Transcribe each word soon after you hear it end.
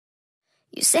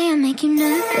You say I make you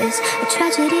nervous, a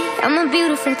tragedy, I'm a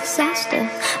beautiful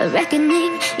disaster, a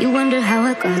reckoning, you wonder how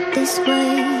I got this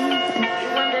way.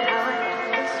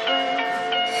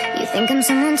 You think I'm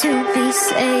someone to be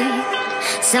saved,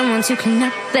 someone to clean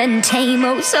up and tame.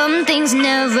 Oh, some things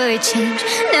never change,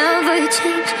 never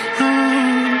change.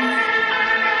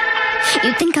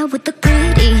 You think I would look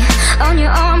pretty on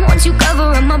your arm once you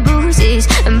cover up my bruises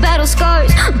and battle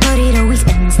scars, but it always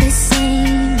ends the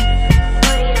same.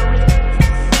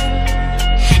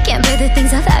 Can't bear the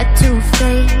things I've had to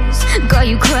face, got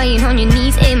you crying on your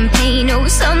knees in pain. Oh,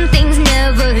 some things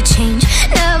never change,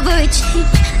 never change.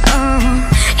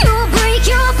 You break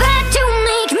your back to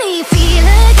make me feel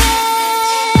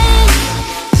again,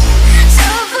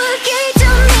 suffocate to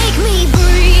make me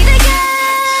breathe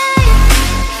again,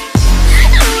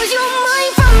 lose your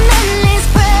mind from endless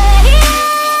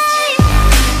pain.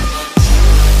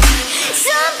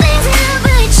 Some things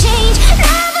never change,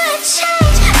 never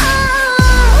change.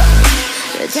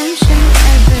 Redemption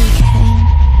never came.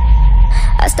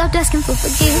 I stopped asking for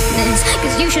forgiveness,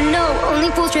 cause you should know only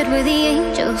fools tread with the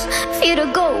angels. Fear to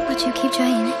go, but you keep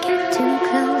trying to get too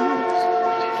close.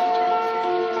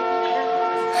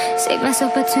 Save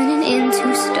myself by turning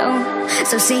into stone,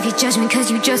 so save your judgment cause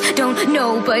you just don't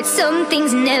know. But some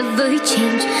things never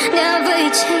change, never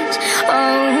change.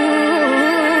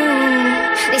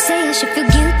 They say I should feel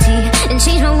guilty and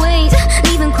change my ways,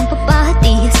 leaving crumpled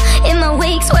bodies in my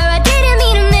wake. Swear I didn't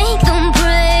mean to make them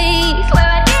break, swear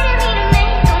I didn't mean to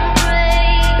make them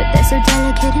break. But they're so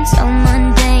delicate and so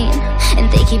mundane,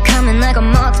 and they keep coming like a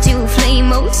moth to a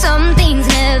flame. Oh, some things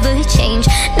never change,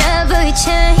 never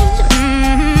change.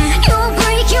 You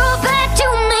break your back to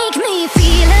make me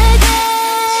feel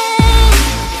again,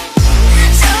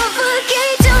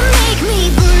 suffocate to make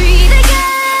me breathe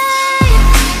again,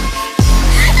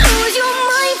 lose your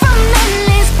mind from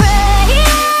endless pain.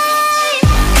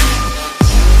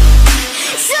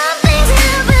 Some things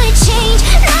never change,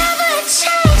 never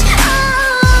change.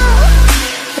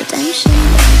 Redemption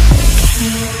never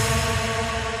came.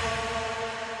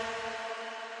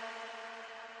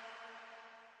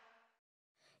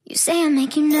 You say I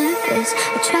make you nervous,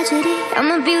 a tragedy, I'm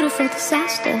a beautiful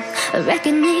disaster, a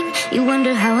reckoning, you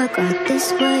wonder how I got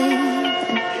this way.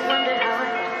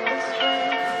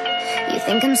 You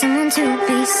think I'm someone to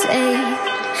be saved,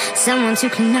 someone to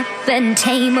clean up and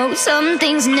tame. Oh, some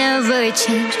things never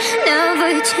change,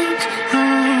 never change.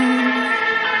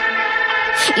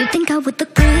 You think I would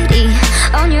look pretty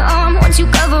on your arm once you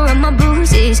cover up my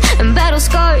bruises and battle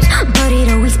scars, but it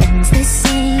always ends the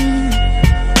same.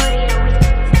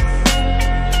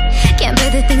 Can't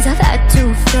bear the things I've had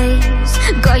to face,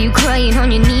 got you crying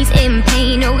on your knees in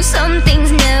pain. Oh, some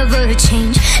things never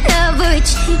change, never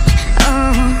change.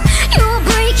 You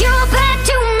break your back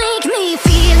to make me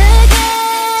feel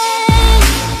again,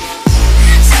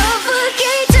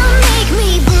 suffocate to make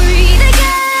me breathe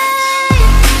again,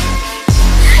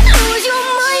 lose your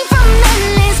mind from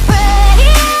endless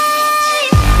pain.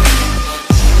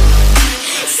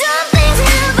 Some things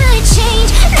never change,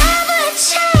 never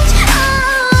change.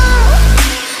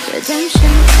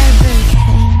 Redemption never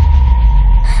came.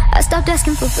 I stopped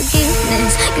asking for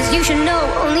forgiveness, cause you should know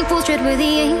only fools tread with the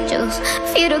angels.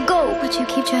 Fear to go, but you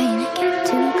keep trying to get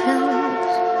too close.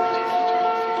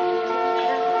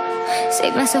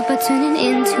 Save myself by turning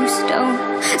into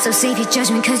stone, so save your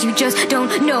judgment cause you just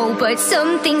don't know. But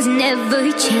some things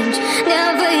never change,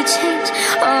 never change.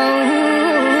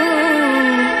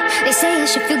 They say I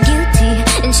should feel guilty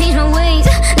and change my ways,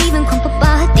 leaving crumpled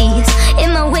bodies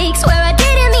in my wake. Swear I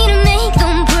didn't mean to make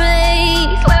them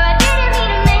break, swear I didn't mean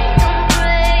to make them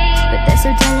break. But they're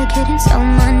so delicate and so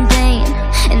mundane,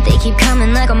 and they keep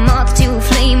coming like a moth to a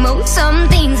flame. Oh, some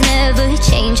things never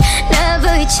change,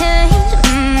 never change.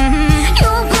 You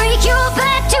break your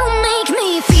back to make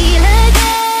me feel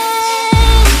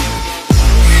again,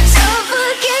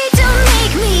 suffocate to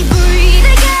make me breathe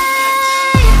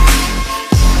again,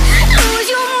 lose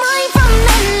your mind from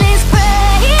endless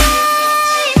pain.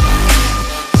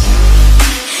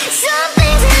 Some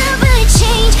things never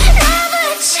change, never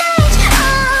change.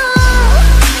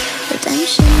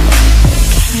 Redemption never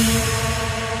came.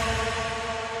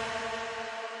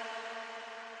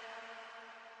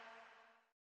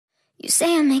 You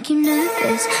say I make you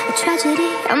nervous, a tragedy,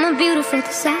 I'm a beautiful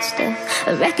disaster,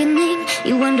 a reckoning,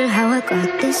 you wonder how I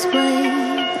got this way.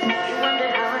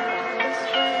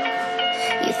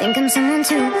 You think I'm someone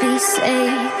to be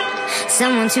saved,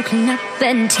 someone to clean up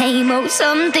and tame. Oh,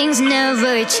 some things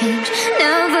never change,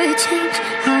 never change.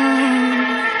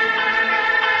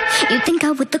 You think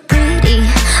I would look pretty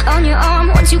on your arm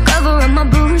once you cover up my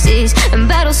bruises and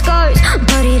battle scars,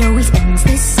 but it always ends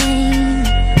the same.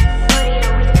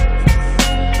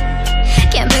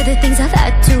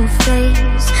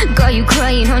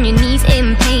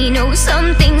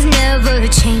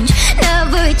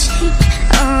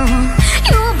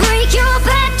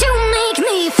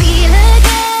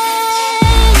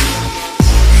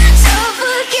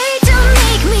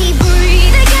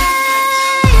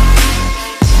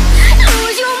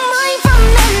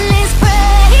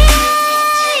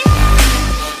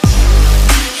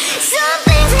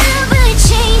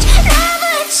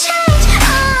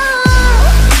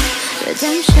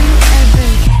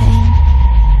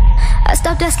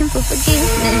 stopped asking for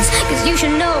forgiveness, cause you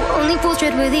should know only fools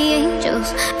tread where the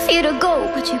angels fear to go,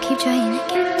 but you keep trying to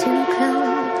get too close.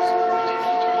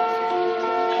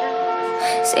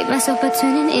 Save myself by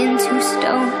turning into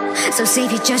stone. So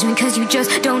save your judgment cause you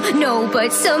just don't know,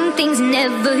 but some things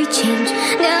never change,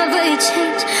 never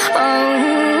change. Oh,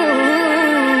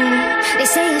 they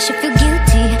say I should feel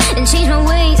guilty and change my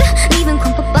ways, leaving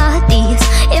crumpled bodies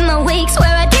in my wake.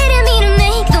 Swear I didn't mean to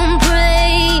make them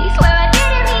break, swear I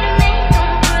didn't mean to make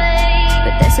them break.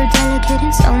 But they're so delicate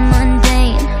and so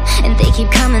mundane, and they keep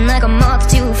coming like a moth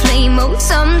to a flame. Oh,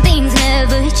 some things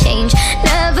never change,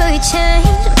 never change.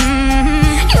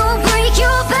 You break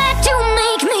your back to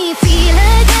make me feel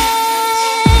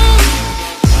again,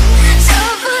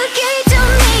 suffocate to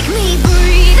make me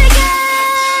breathe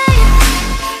again,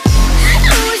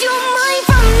 lose your mind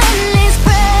from endless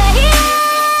pain.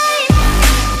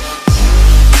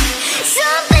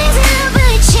 Some things never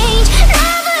change,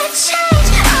 never change.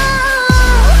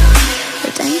 Oh,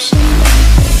 redemption never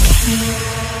came.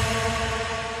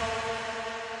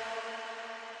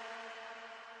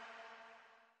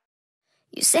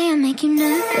 You say I make you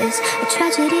nervous, a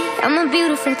tragedy, I'm a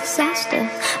beautiful disaster,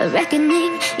 a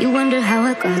reckoning. You wonder how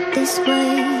I got this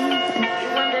way.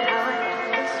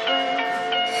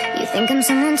 You think I'm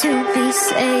someone to be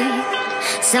saved,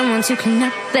 someone to clean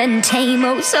up and tame.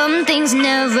 Oh, some things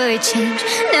never change,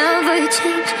 never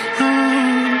change. Oh,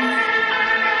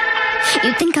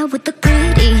 you think I would look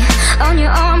pretty on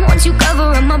your arm once you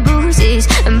cover up my bruises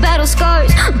and battle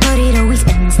scars, but it always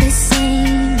ends the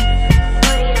same.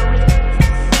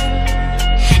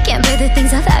 Can't bear the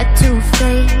things I've had to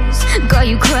face, got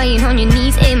you crying on your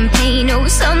knees in pain. Oh,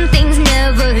 some things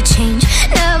never change,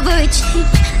 never change.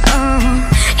 Oh,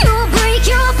 you break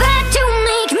your back to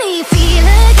make me feel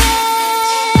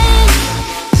again,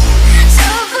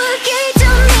 suffocate to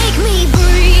make me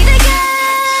breathe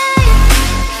again,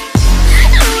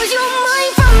 lose your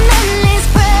mind from endless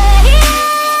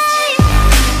pain.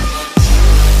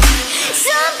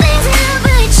 Some things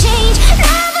never change,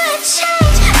 never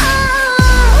change.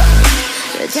 Oh,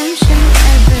 redemption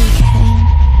never came.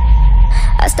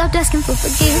 I stopped asking for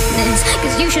forgiveness,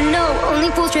 cause you should know only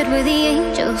fools tread where the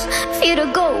angels fear to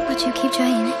go, but you keep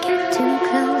trying to get too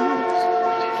close.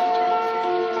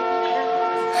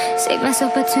 Save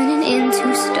myself by turning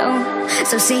into stone.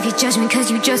 So save your judgment cause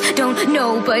you just don't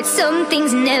know, but some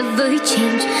things never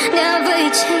change, never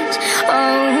change.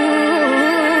 Oh,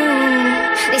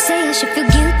 they say I should feel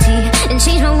guilty and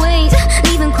change my ways,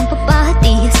 leaving crumpled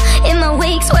bodies in my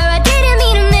wake. Swear I didn't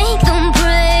mean to make them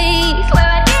break, swear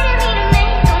I didn't mean to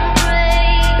make them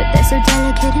break. But they're so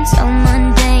delicate and so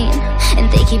mundane, and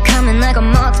they keep coming like a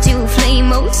moth to a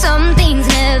flame. Oh, some things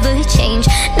never change,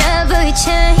 never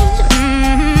change.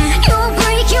 You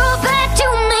break your back to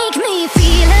make me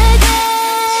feel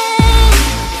again,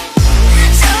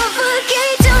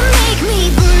 suffocate to make me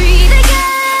breathe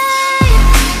again,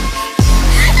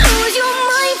 lose your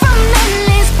mind from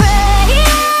endless pain.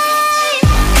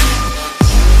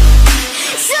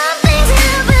 Some things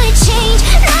never change,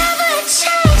 never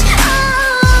change.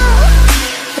 Oh,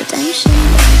 redemption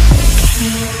never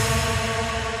came.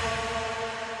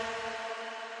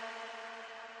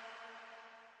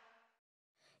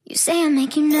 You say I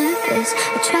make you nervous,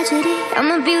 a tragedy, I'm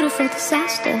a beautiful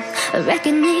disaster, a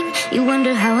reckoning. You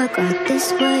wonder how I got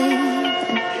this way.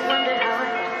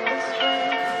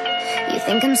 You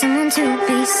think I'm someone to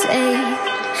be saved,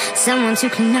 someone to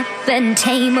clean up and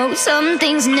tame. Oh, some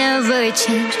things never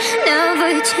change,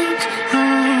 never change. Oh,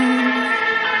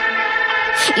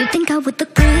 you think I would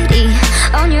look pretty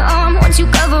on your arm once you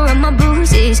cover up my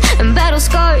bruises and battle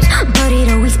scars, but it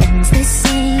always ends the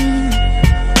same.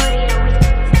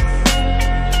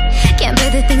 Can't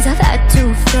bear the things I've had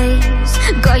to face,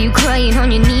 got you crying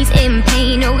on your knees in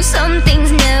pain. Oh, some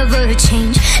things never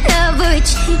change, never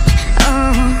change.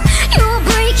 Oh, you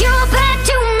break your back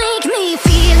to make me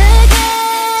feel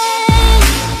again,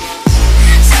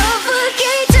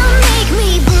 suffocate to make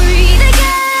me breathe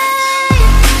again,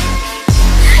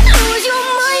 lose your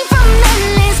mind from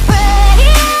endless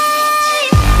pain.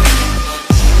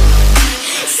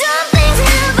 Some things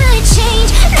never change,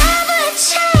 never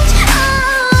change.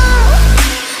 Oh,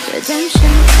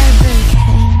 redemption never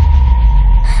came.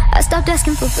 I stopped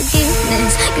asking for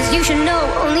forgiveness, cause you should know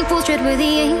only fools tread where the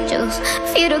angels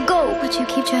fear to go, but you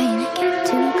keep trying to get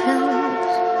too close.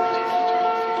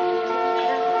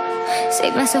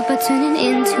 Save myself by turning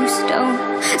into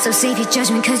stone. So save your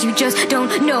judgment cause you just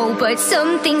don't know, but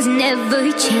some things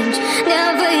never change,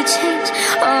 never change.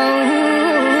 Oh,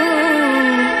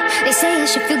 they say I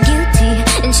should feel guilty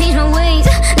and change my ways,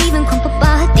 leaving crumpled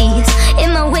bodies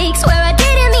in my wake. Swear I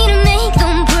didn't mean to make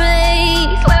them break,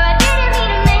 swear I didn't mean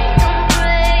to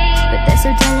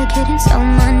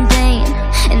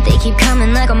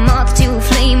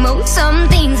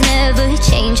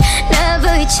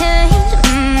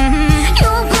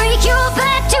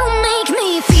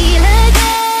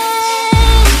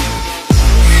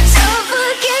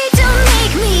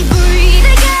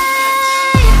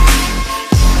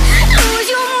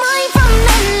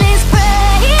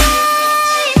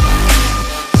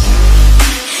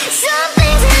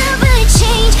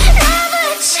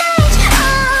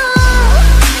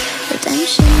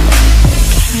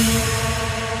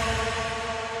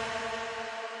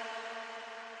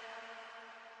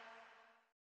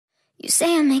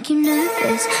say I make you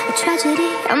nervous, a tragedy,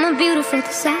 I'm a beautiful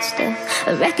disaster,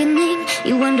 a reckoning,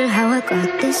 you wonder how I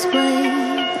got this way.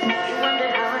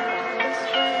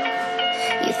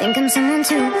 You think I'm someone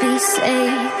to be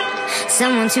saved,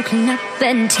 someone to clean up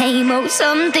and tame. Oh,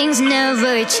 some things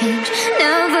never change,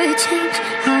 never change.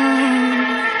 Oh.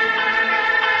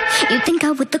 You think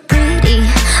I would look pretty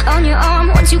on your arm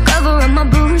once you cover up my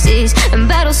bruises and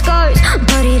battle scars,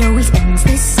 but it always ends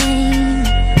the same.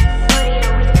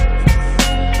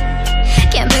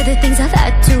 Can't bear the things I've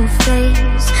had to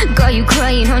face, got you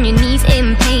crying on your knees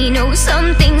in pain. Oh,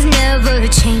 some things never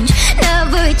change,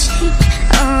 never change.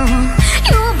 Oh,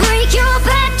 you'll break your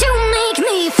back to make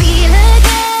me feel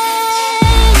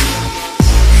again,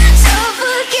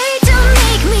 suffocate to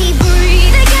make me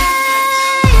breathe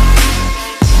again,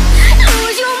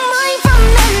 lose your mind from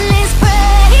endless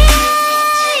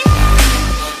pain.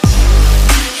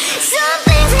 Some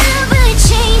things never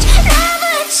change,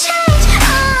 never change.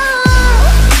 Oh,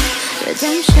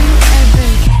 redemption never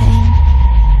came.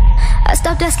 I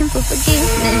stopped asking for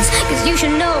forgiveness, cause you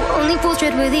should know only fools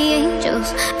tread with the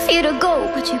angels. Fear to go,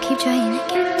 but you keep trying to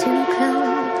get too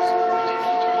close.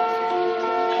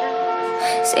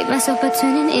 Save myself by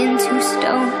turning into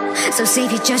stone, so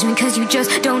save your judgment cause you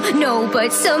just don't know.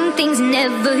 But some things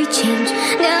never change,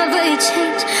 never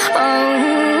change. Oh,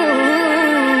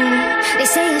 they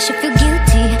say I should feel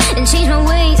guilty and change my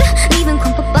ways, leaving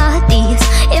crumpled bodies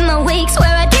in my wake. Swear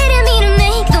I didn't mean to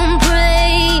make them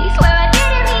break, swear I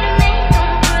didn't mean to make them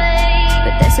break.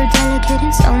 But they're so delicate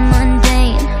and so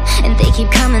mundane, and they keep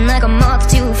coming like a moth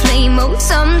to a flame. Oh,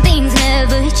 some things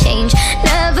never change,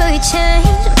 never change.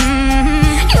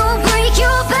 You'll break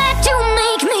your back to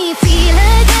make me feel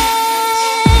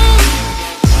again,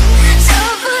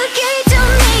 suffocate to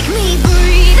make me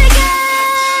breathe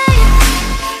again,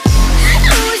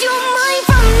 lose your mind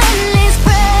from endless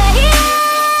pain.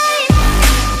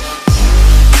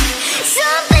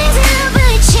 Some things never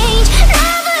change,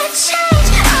 never change.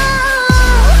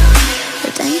 Oh,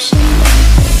 redemption never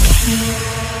came.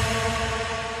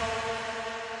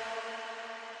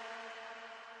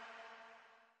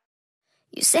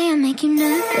 You say I make you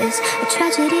nervous, a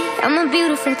tragedy, I'm a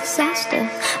beautiful disaster,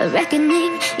 a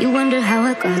reckoning, you wonder how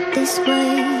I got this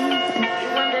way.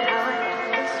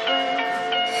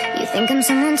 You think I'm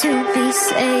someone to be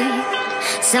saved,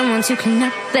 someone to clean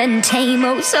up and tame.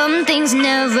 Oh, some things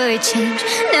never change,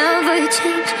 never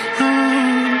change. Oh.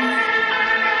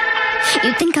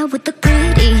 You think I would look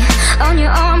pretty on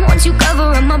your arm once you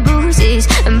cover up my bruises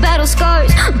and battle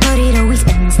scars, but it always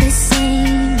ends the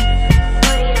same.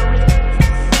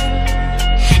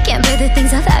 Can't bear the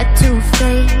things I've had to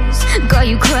face, got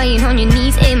you crying on your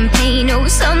knees in pain. Oh,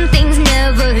 some things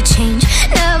never change,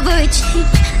 never change.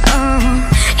 Oh,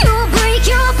 you'll break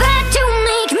your back to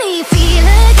make me feel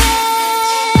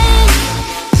again,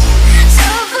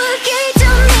 suffocate to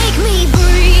make me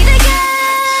breathe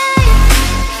again,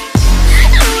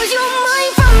 lose your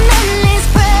mind from endless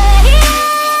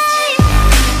pain.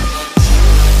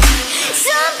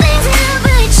 Some things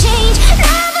never change,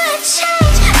 never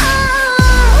change.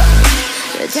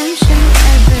 Redemption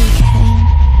never came.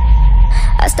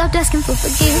 I stopped asking for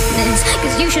forgiveness,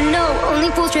 cause you should know only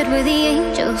fools tread with the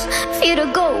angels. Fear to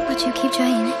go, but you keep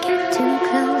trying to get too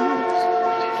close.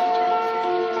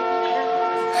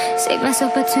 Save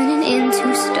myself by turning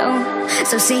into stone,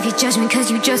 so save your judgment cause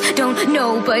you just don't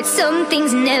know. But some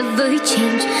things never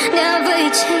change, never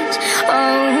change.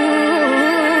 Oh,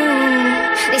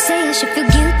 they say I should feel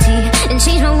guilty and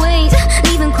change my ways,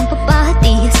 leaving crumpled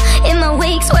bodies in my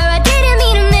wake. Swear I didn't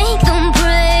mean to make them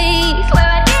break, swear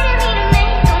I didn't mean to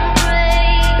make them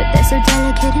break. But they're so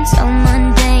delicate and so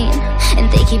mundane, and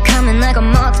they keep coming like a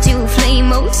moth to a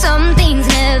flame. Oh, some things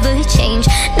never change,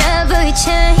 never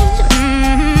change.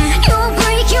 You'll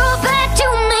break your back to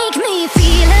make me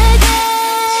feel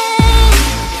again,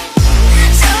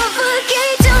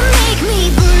 suffocate to make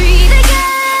me breathe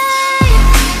again,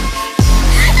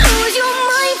 lose your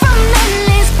mind from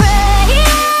endless pain.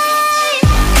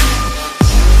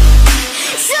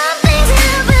 Some things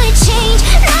never change,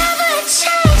 never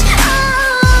change.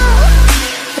 Oh,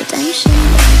 redemption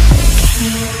never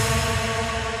came.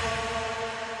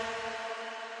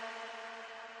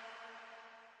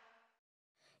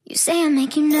 You say I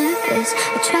make you nervous,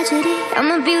 a tragedy, I'm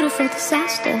a beautiful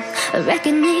disaster, a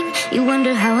reckoning, you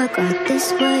wonder how I got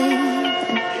this way.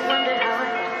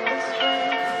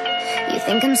 You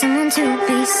think I'm someone to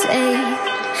be saved,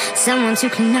 someone to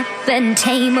clean up and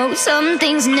tame. Oh, some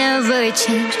things never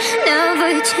change,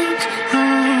 never change. Oh.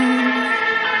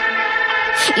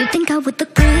 You think I would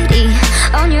look pretty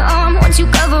on your arm once you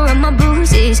cover up my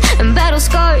bruises and battle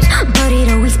scars, but it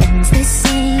always ends the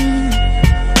same.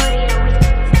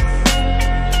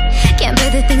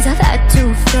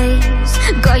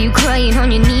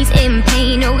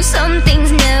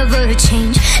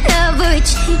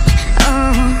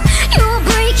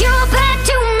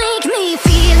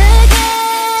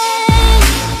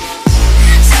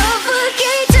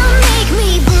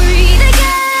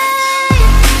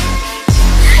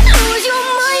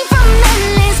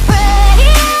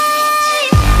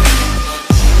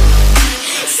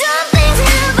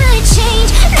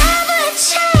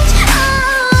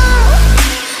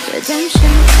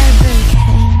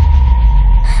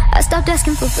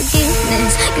 asking for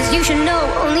forgiveness, cause you should know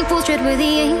only fools tread where the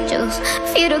angels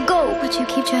fear to go, but you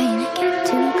keep trying to get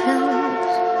too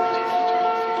close.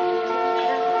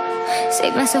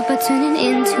 Save myself by turning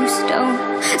into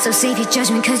stone. So save your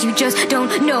judgment cause you just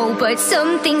don't know. But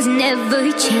some things never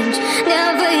change,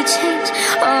 never change.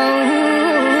 Oh,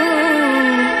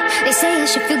 they say I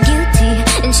should feel guilty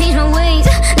and change my ways,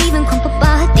 leaving crumpled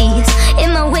bodies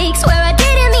in my wake. Swear I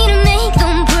didn't mean to make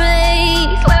them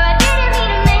break, swear I didn't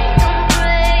mean to make them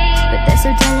break. But they're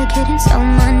so delicate and so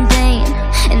mundane,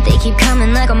 and they keep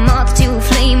coming like a moth to a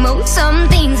flame. Oh, some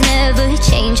things never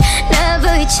change,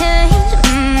 never change.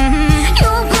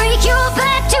 You'll break your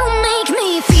back to make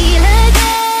me feel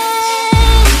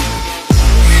again,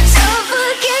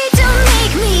 suffocate to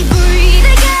make me breathe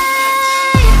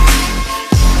again,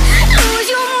 lose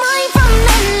your mind from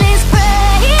endless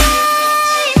pain.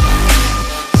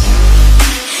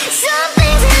 Some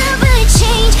things never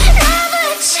change, never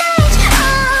change.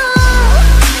 Oh,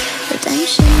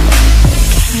 redemption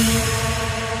never came.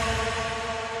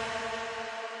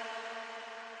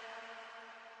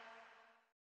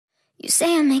 You say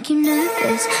I make you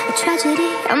nervous, a tragedy,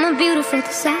 I'm a beautiful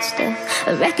disaster,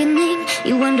 a reckoning.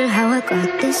 You wonder how I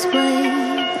got this way.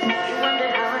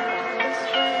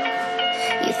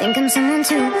 You think I'm someone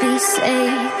to be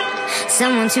saved,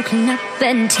 someone to clean up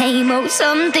and tame. Oh,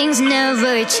 some things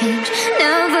never change,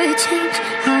 never change.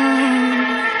 Oh,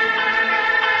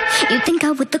 you think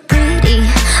I would look pretty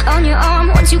on your arm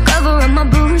once you cover up my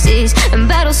bruises and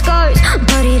battle scars,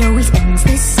 but it always ends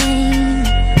the same.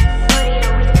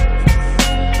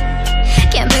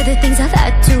 Can't bear the things I've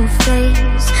had to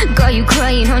face, got you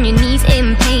crying on your knees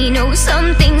in pain. Oh,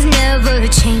 some things never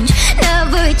change,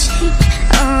 never change.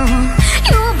 Oh,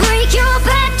 you'll break your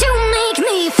back to make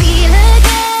me feel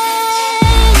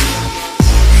again,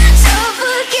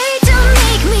 suffocate to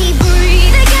make me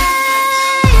breathe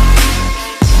again,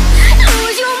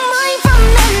 lose your mind from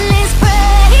endless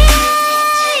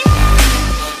pain.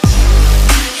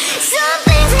 Some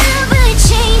things never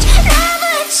change,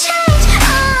 never change.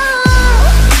 Oh,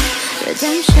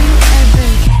 redemption never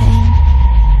came.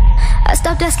 I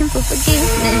stopped asking for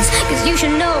forgiveness, cause you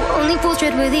should know only fools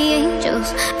tread where the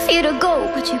angels fear to go,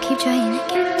 but you keep trying to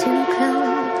get too close.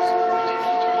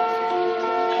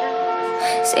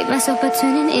 Save myself by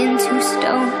turning into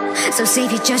stone. So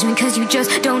save your judgment cause you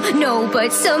just don't know.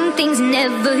 But some things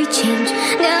never change,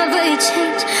 never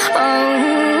change. Oh,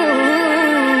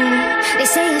 they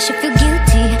say I should feel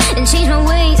guilty and change my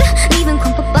ways, leaving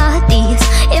crumpled bodies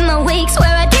in my wake. Swear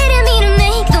I didn't mean to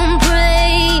make them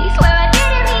break, swear I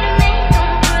didn't mean to make them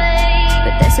break.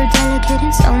 But they're so delicate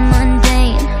and so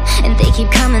mundane, and they keep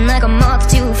coming like a moth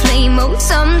to a flame. Oh,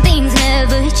 some things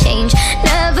never change,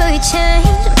 never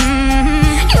change.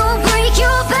 You'll break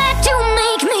your back to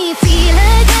make me feel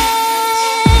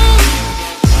again,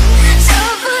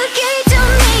 suffocate to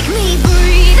make me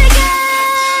breathe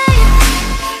again,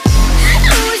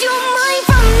 lose your mind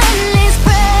from endless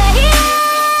pain.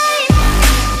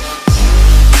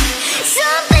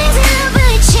 Some things never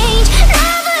change,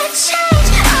 never change.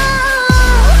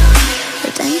 Oh,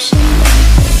 redemption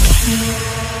never came.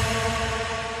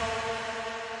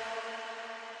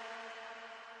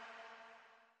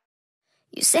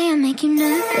 You say I make you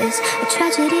nervous, a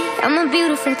tragedy, I'm a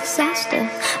beautiful disaster,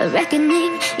 a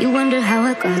reckoning. You wonder how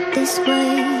I got this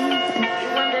way.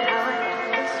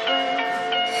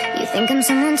 You think I'm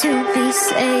someone to be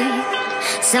saved,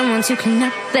 someone to clean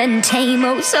up and tame.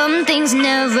 Oh, some things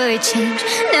never change,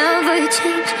 never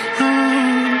change. Oh,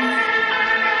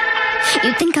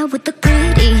 you think I would look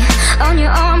pretty on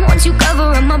your arm once you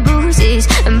cover up my bruises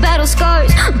and battle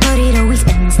scars, but it always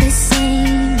ends the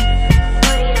same.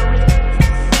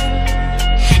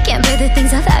 Can't bear the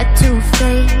things I've had to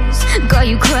face, got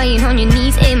you crying on your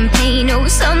knees in pain. Oh,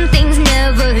 some things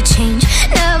never change,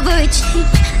 never change.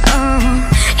 Oh,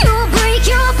 you'll break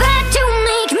your back to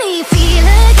make me feel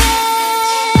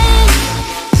again,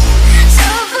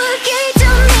 suffocate to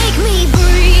make me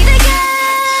breathe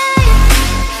again,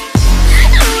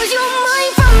 lose your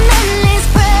mind from endless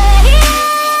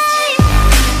pain.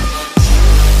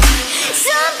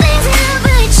 Some things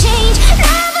never change,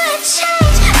 never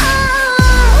change.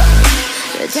 Oh,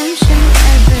 redemption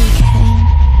never came.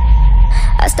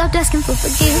 I stopped asking for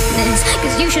forgiveness,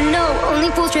 cause you should know only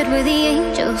fools tread where the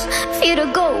angels fear to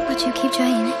go, but you keep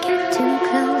trying to get too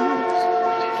close.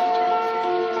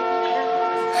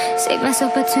 Save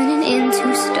myself by turning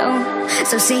into stone.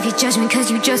 So save your judgment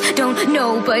cause you just don't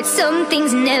know. But some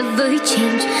things never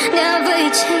change,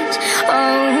 never change.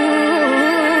 Oh,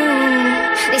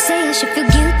 they say I should feel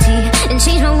guilty and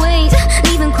change my ways,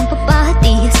 leaving crumpled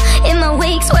bodies in my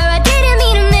wake. Swear I didn't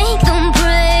mean to make them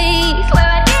break, swear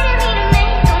I didn't mean to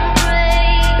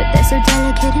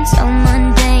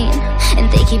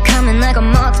like a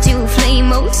moth to a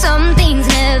flame. Oh, some things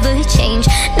never change,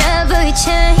 never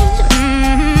change.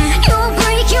 You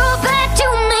break your back to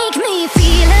make me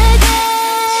feel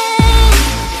again,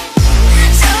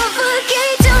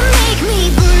 suffocate to make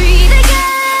me breathe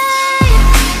again,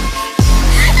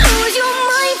 lose your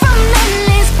mind from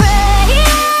endless pain.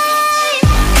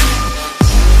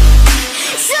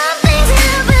 Some things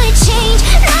never change,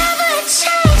 never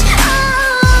change.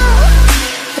 Oh,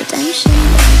 redemption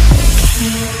never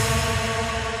came.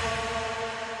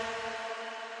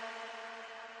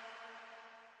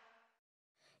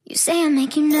 You say I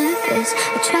make you nervous,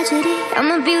 a tragedy, I'm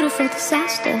a beautiful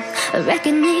disaster, a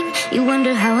reckoning, you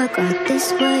wonder how I got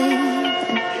this way.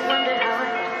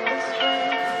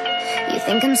 You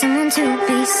think I'm someone to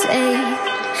be saved,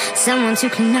 someone to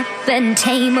clean up and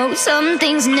tame. Oh, some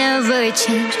things never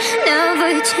change,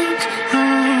 never change. Oh.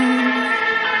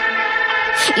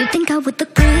 You think I would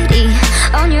look pretty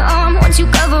on your arm once you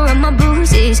cover up my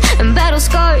bruises and battle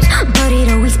scars, but it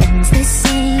always ends the same.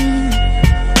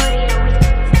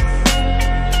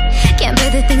 Can't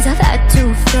bear the things I've had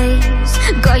to face,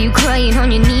 got you crying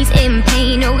on your knees in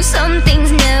pain. Oh, some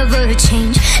things never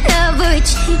change, never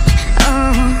change.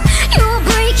 Oh, you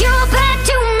break your back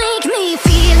to make me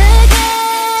feel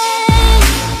again,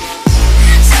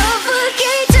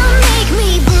 suffocate to make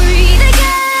me breathe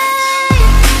again,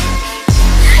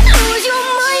 lose your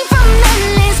mind from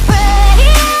endless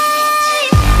pain.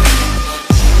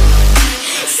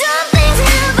 Some things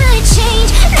never change,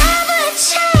 never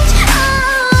change.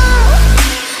 Oh,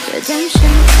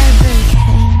 redemption never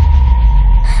came.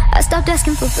 I stopped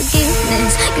asking for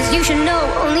forgiveness, cause you should know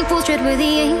only fools tread where the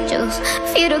angels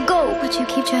fear to go, but you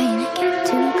keep trying to get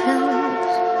too close.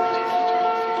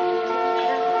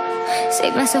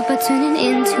 Save myself by turning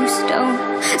into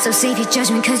stone, so save your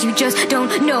judgment cause you just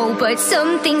don't know. But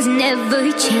some things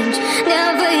never change,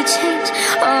 never change.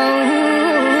 Oh,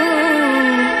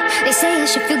 they say I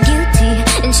should feel guilty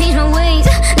and change my ways,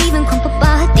 leaving crumpled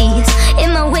bodies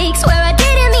in my wake. Swear I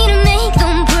didn't mean to make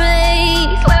them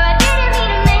break, swear I didn't mean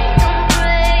to make them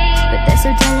break. But they're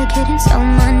so delicate and so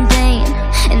mundane,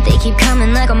 and they keep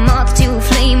coming like a moth to a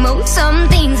flame. Oh, some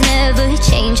things never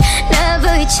change,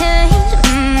 never change.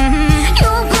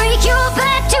 You break your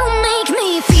back to make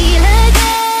me feel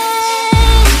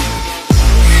again,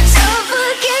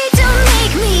 suffocate to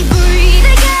make me breathe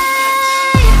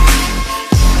again,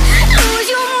 lose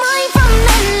your mind from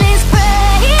endless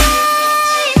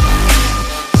pain.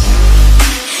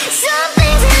 Some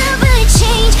things never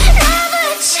change, never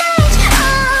change.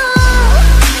 Oh,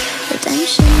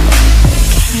 redemption never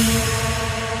came.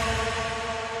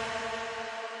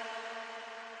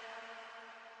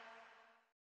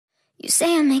 You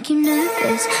say I make you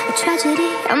nervous, a tragedy,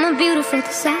 I'm a beautiful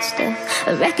disaster,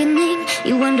 a reckoning,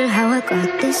 you wonder how I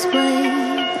got this way.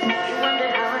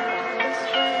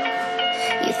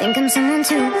 You think I'm someone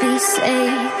to be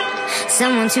saved,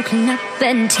 someone to clean up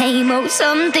and tame. Oh,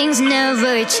 some things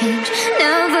never change,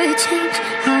 never change.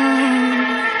 Oh.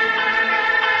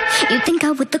 You think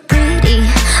I would look pretty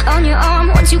on your arm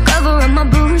once you cover up my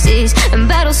bruises and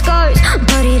battle scars,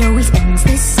 but it always ends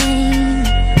the same.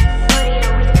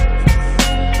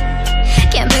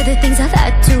 Can't bear the things I've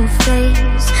had to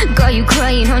face, got you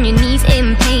crying on your knees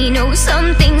in pain. Oh,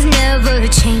 some things never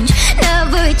change,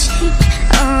 never change.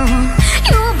 Oh,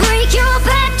 you break your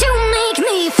back to make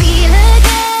me feel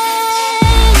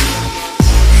again,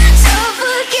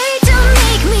 suffocate to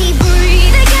make me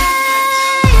breathe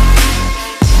again,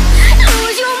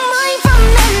 lose your mind from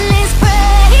endless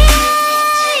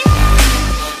pain.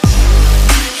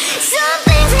 Some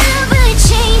things never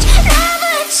change,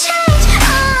 never change.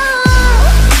 Oh,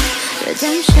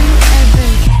 redemption never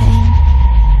came.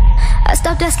 I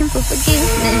stopped asking for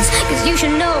forgiveness, cause you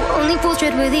should know only fools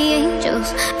tread where the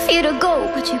angels fear to go,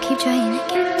 but you keep trying to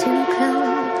get too close.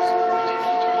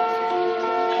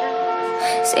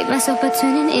 Save myself by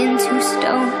turning into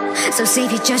stone, so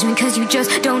save your judgment cause you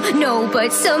just don't know.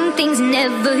 But some things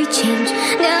never change,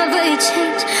 never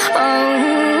change. Oh,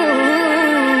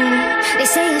 they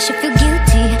say I should feel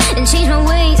guilty and change my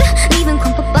ways, leaving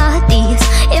crumpled bodies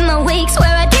in my wake.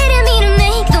 Swear I didn't mean to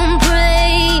make them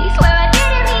break, swear I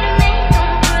didn't mean to make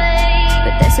them break.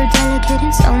 But they're so delicate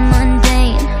and so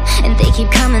mundane, and they keep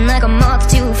coming like a moth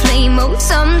to a flame. Oh,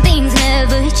 some things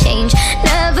never change,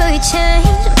 never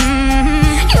change.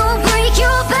 You break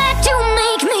your back to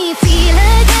make me feel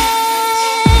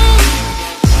again,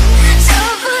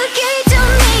 suffocate to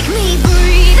make me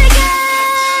breathe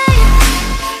again,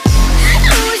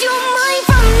 lose your mind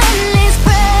from endless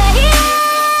pain.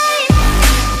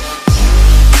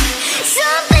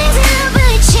 Some things never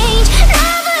change,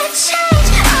 never change.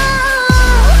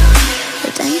 Oh,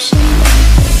 redemption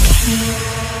never came.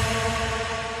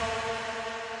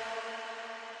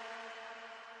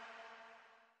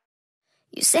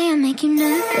 You say I make you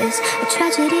nervous, a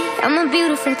tragedy, I'm a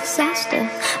beautiful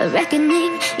disaster, a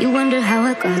reckoning, you wonder how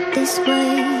I got this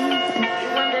way.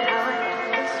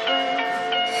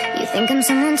 You think I'm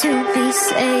someone to be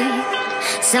saved,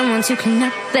 someone to clean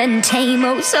up and tame.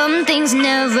 Oh, some things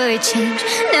never change,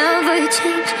 never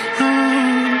change.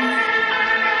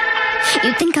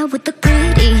 You think I would look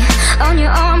pretty on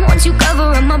your arm once you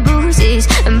cover up my bruises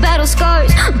and battle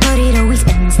scars, but it always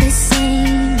ends the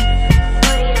same.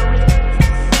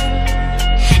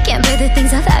 Can't bear the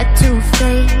things I've had to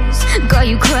face, got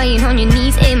you crying on your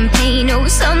knees in pain. Oh,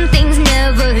 some things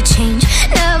never change,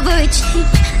 never change.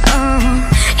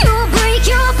 You break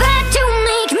your back to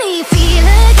make me feel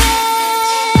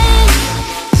again,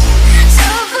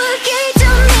 suffocate to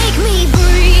make me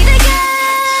breathe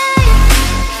again,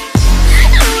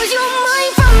 lose your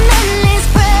mind from endless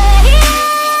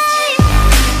pain.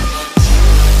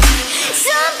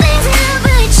 Some things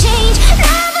never change,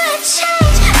 never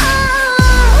change.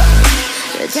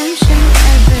 Redemption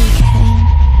never came.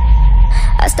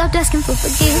 I stopped asking for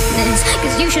forgiveness,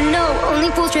 cause you should know only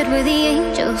fools tread with the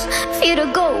angels. Fear to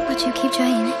go, but you keep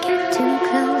trying to get too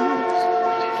close.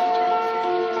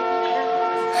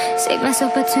 Save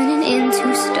myself by turning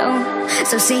into stone,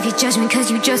 so save your judgment cause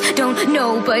you just don't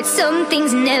know. But some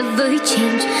things never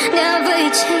change, never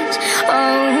change.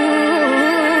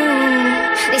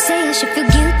 They say I should feel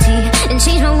guilty and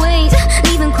change my ways,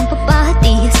 leaving crumpled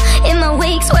bodies in my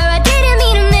wake. Swear I didn't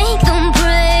mean to make them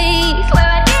break, swear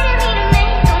I didn't mean to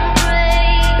make them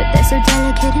break. But they're so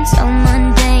delicate and so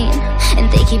mundane,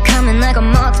 and they keep coming like a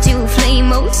moth to a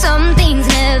flame. Oh, some things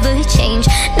never change,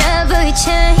 never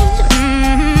change.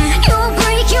 You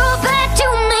break your back to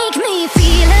make me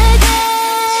feel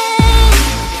again,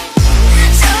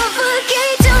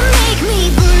 suffocate to make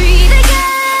me breathe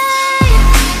again,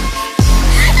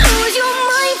 lose your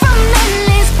mind from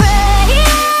endless pain.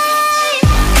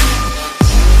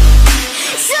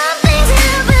 Some things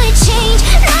never change,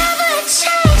 never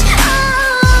change.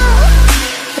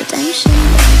 Redemption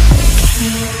never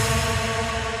came.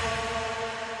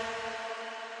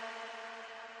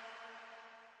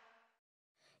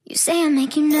 You say I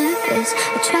make you nervous,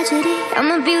 a tragedy, I'm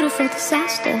a beautiful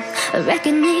disaster, a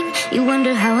reckoning, you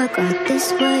wonder how I got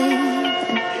this way.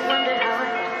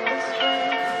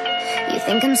 You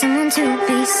think I'm someone to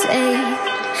be saved,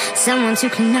 someone to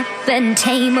clean up and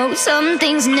tame. Oh, some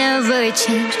things never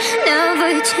change,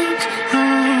 never change.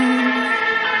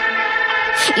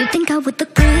 You think I would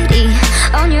look pretty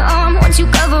on your arm once you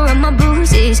cover up my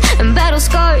bruises and battle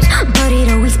scars, but it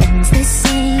always ends the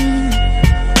same.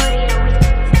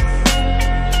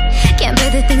 Can't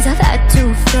bear the things I've had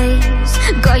to face,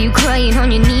 got you crying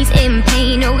on your knees in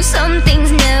pain. Oh, some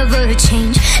things never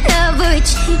change, never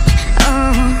change.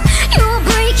 You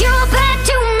break your back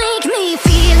to make me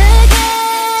feel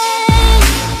again,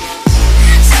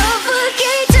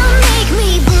 suffocate to make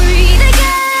me breathe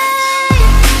again,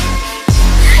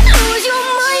 lose your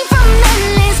mind from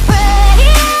endless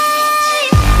pain.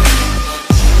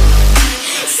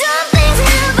 Some things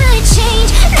never change,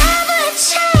 never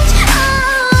change.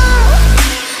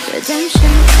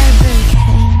 Redemption never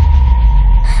came.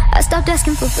 I stopped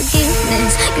asking for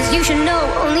forgiveness, cause you should know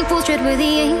only fools tread with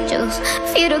the angels.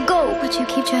 Fear to go, but you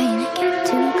keep trying to get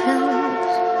too close.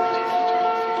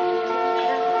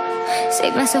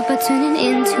 Save myself by turning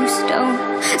into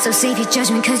stone, so save your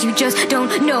judgment cause you just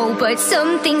don't know. But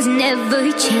some things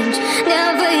never change,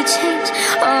 never change.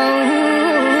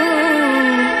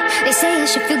 They say I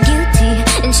should feel guilty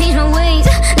and change my ways,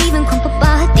 leaving crumpled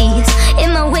bodies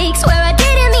in my wake. Swear I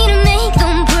didn't mean to make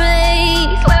them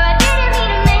break, swear I didn't mean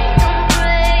to make them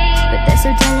break. But they're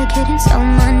so delicate and so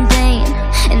mundane,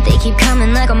 and they keep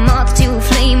coming like a moth to a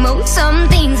flame. Oh, some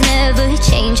things never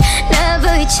change,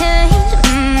 never change.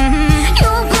 You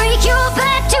break your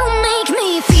back to make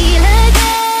me feel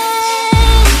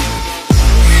again,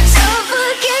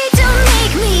 suffocate to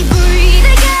make me breathe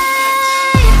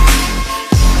again,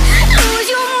 lose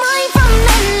your mind from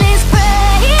endless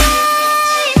pain.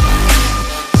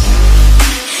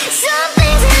 Some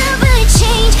things never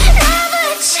change, never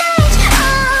change.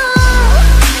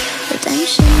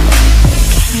 Redemption never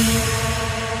came.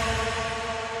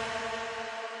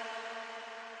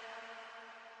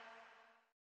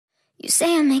 You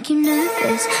say I make you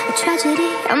nervous, a tragedy,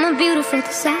 I'm a beautiful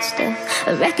disaster,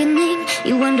 a reckoning,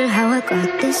 you wonder how I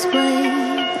got this way.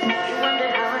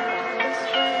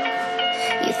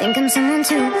 You think I'm someone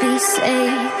to be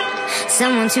saved,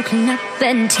 someone to clean up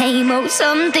and tame. Oh,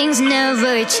 some things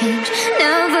never change,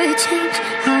 never change.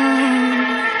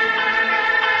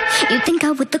 You think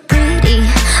I would look pretty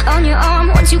on your arm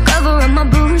once you cover up my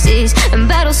bruises and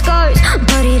battle scars,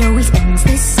 but it always ends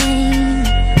the same.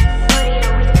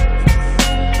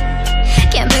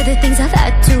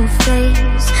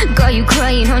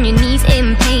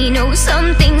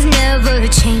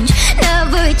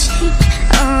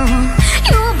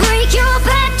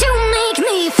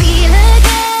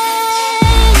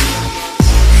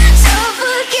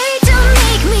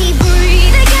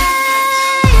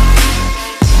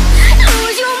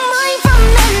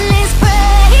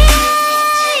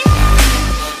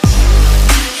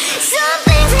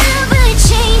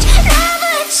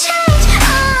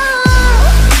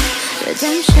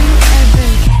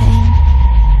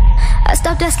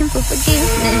 for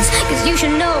forgiveness, cause you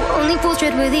should know only fools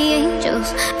tread where the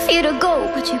angels fear to go,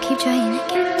 but you keep trying to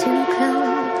get too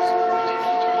close.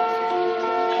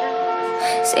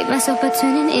 Save myself by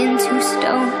turning into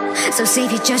stone. So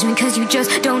save your judgment cause you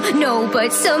just don't know.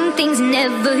 But some things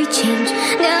never change,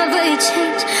 never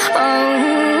change. Oh,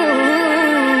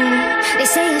 they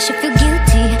say I should feel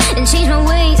guilty and change my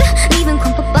ways, leaving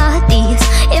crumpled bodies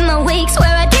in my wake.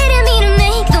 Swear I didn't mean to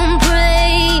make them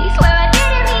break, swear I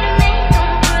didn't mean to make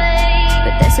them break.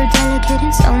 But they're so delicate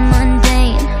and so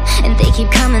mundane, and they keep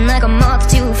coming like a moth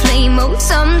to a flame. Oh,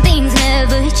 some things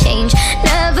never change,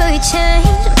 never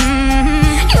change.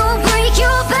 You break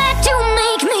your back to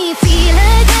make me feel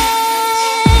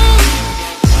again,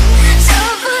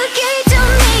 suffocate to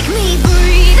make me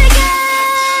breathe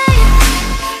again,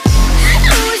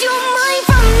 lose your mind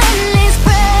from endless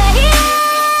pain.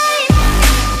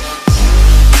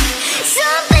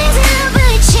 Some things never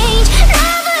change,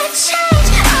 never change.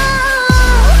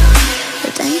 Oh,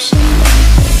 redemption never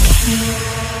came.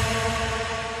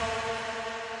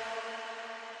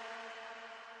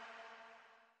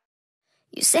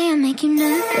 You say I make you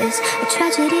nervous, a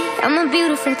tragedy, I'm a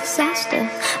beautiful disaster,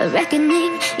 a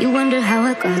reckoning. You wonder how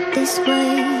I got this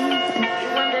way.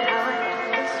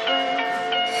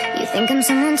 You think I'm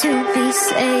someone to be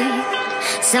saved,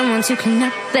 someone to clean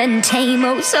up and tame.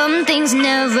 Oh, some things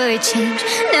never change,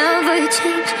 never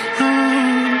change. Oh,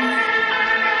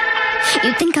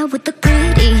 you think I would look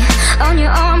pretty on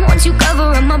your arm once you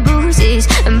cover up my bruises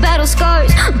and battle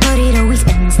scars, but it always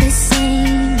ends the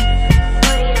same.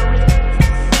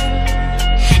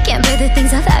 Can't bear the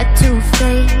things I've had to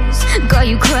face, got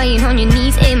you crying on your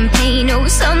knees in pain. Oh,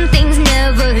 some things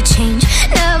never change,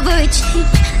 never change.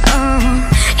 Oh,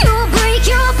 you break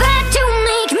your back to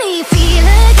make me feel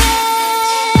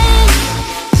again,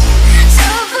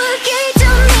 suffocate to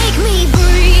make me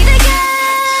breathe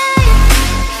again,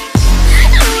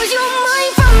 lose your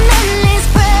mind from endless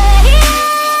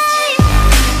pain.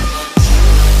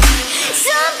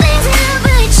 Some things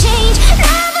never change,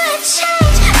 never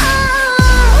change.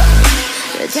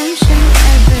 Redemption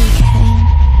never came.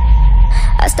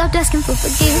 I stopped asking for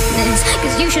forgiveness,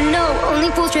 cause you should know only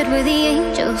fools tread where the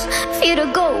angels fear to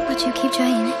go, but you keep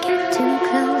trying to get too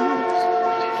close.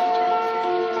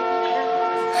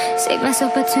 Save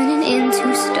myself by turning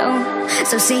into stone.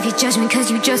 So save your judgment cause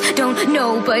you just don't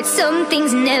know. But some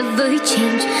things never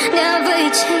change, never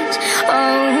change.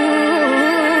 Oh,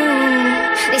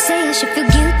 they say I should feel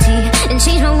guilty and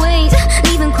change my ways,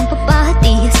 leaving crumpled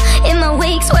bodies in my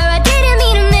wake. Swear I didn't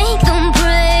mean to make them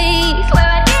break, swear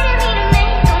I didn't mean to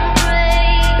make them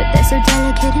break. But they're so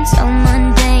delicate and so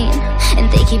mundane, and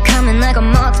they keep coming like a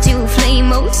moth to a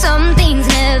flame. Oh, some things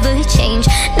never change,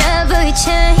 never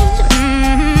change.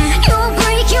 You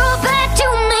break your back to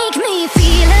make me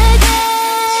feel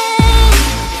again,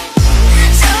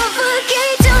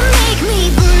 suffocate to make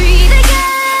me breathe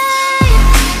again,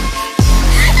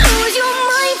 lose your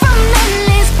mind from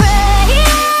endless pain.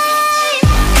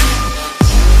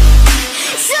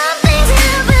 Some things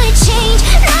never change,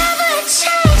 never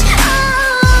change.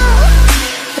 Oh,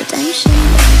 redemption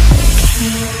never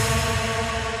came.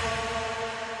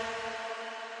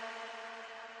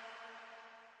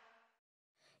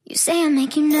 You say I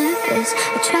make you nervous,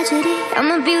 a tragedy, I'm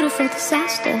a beautiful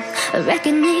disaster, a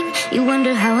reckoning. You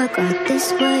wonder how I got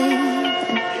this way.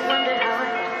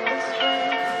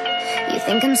 You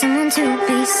think I'm someone to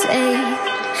be saved,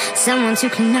 someone to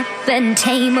clean up and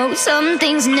tame. Oh, some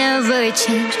things never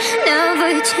change,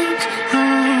 never change. Oh,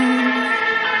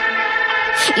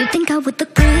 you think I would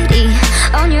look pretty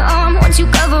on your arm once you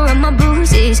cover up my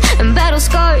bruises and battle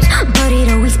scars, but it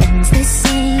always ends the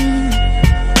same.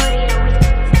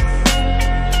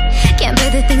 Can't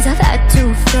bear the things I've had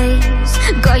to face,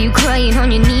 got you crying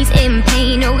on your knees in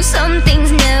pain. Oh, some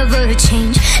things never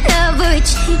change, never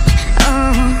change.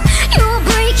 Oh, you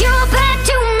break your back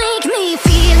to make me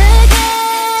feel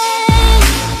again,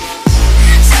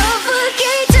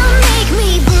 suffocate to make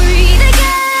me breathe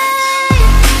again,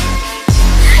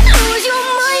 lose your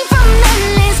mind from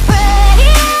endless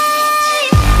pain.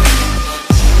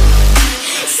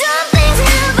 Some things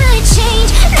never change,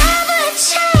 never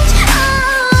change.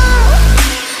 Oh,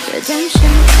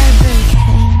 redemption never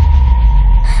came.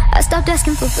 I stopped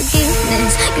asking for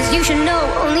forgiveness, cause you should know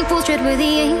only fools tread where the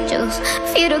angels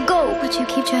fear to go, but you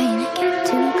keep trying to get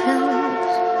too close.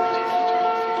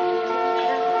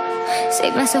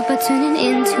 Save myself by turning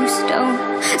into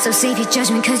stone. So save your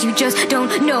judgment cause you just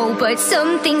don't know. But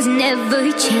some things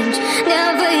never change,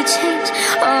 never change.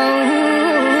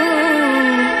 Oh,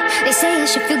 they say I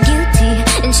should feel guilty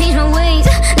and change my ways,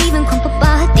 leaving crumpled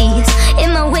bodies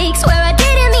in my wake. Swear I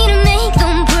didn't mean to make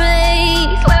them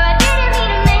break, swear I didn't mean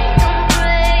to make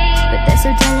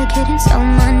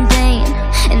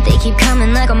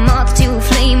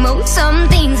Oh, some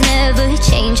things never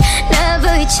change,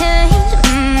 never change.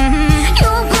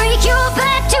 You'll break your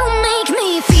back to make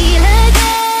me feel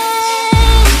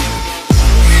again.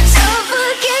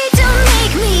 Suffocate to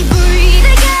make me breathe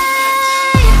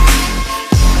again.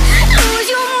 Lose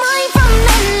your mind from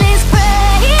endless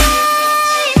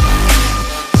pain.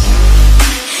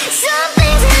 Some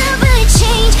things never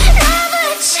change, never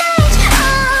change.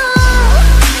 Oh,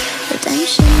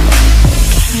 redemption never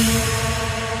came.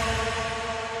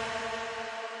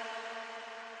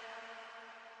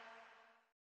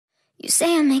 You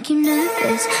say I make you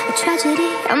nervous, a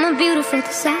tragedy, I'm a beautiful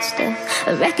disaster,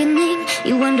 a reckoning.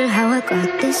 You wonder how I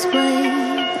got this way.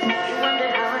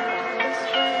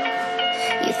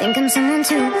 You think I'm someone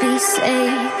to be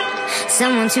saved,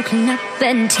 someone to clean up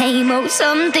and tame. Oh,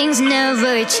 some things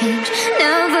never change,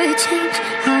 never change.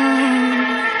 Oh,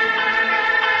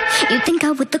 you think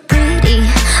I would look pretty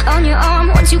on your arm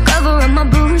once you cover up my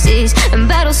bruises and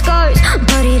battle scars,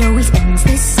 but it always ends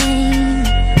the same.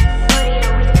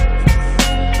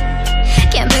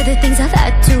 Can't bear the things I've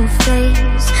had to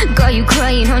face, got you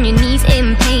crying on your knees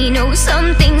in pain. Oh,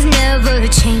 some things never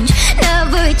change,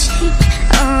 never change.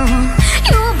 Oh,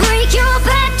 you'll break your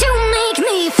back to make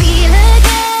me feel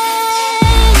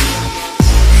again.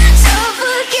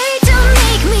 Suffocate to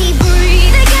make me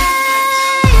breathe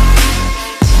again.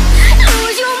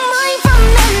 Lose your mind from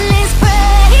endless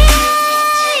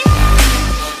pain.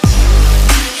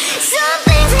 Some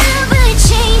things never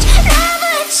change,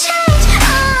 never change.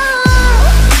 Oh,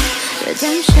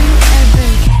 redemption never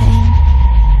came.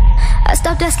 I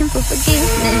stopped asking for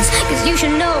forgiveness, cause you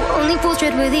should know only fools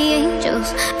tread with the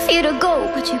angels. Fear to go,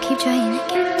 but you keep trying to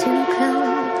get too close.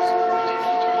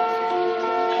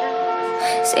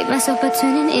 Save myself by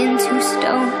turning into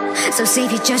stone. So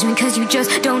save your judgment cause you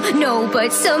just don't know.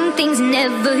 But some things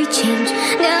never change,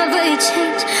 never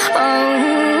change. Oh,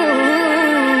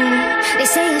 they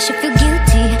say I should feel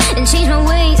guilty and change my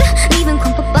ways, leaving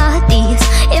crumpled bodies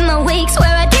in my wake.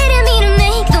 Swear I didn't mean to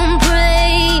make them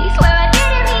break, swear I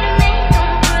didn't mean to make them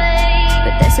break.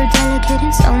 But they're so delicate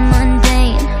and so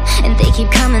mundane, and they keep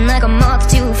coming like a moth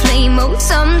to a flame. Oh,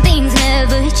 some things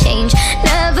never change,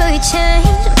 never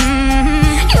change.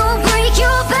 You'll break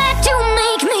your back to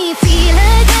make me feel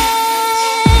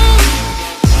again.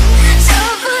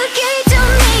 Suffocate to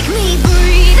make me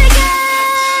breathe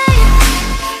again.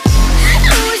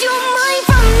 Lose your mind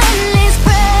from endless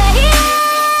pain.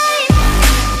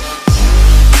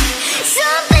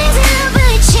 Some things never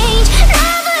change,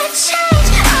 never change.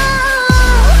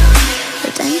 Oh,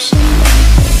 redemption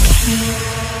never came.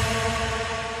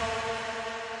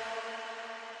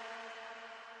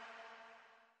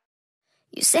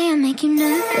 You say I make you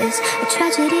nervous, a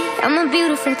tragedy, I'm a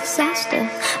beautiful disaster,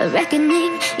 a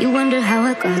reckoning. You wonder how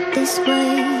I got this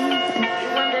way.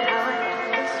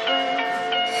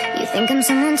 You think I'm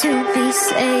someone to be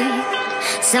saved,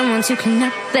 someone to clean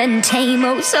up and tame.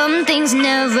 Oh, some things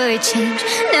never change,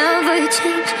 never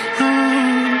change. Oh,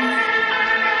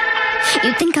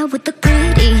 you think I would look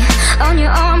pretty on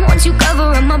your arm once you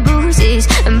cover up my bruises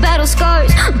and battle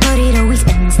scars, but it always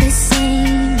ends the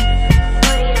same.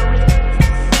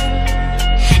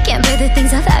 Can't bear the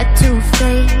things I've had to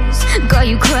face, got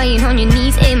you crying on your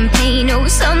knees in pain. Oh,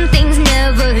 some things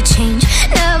never change,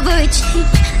 never change.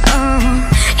 Oh,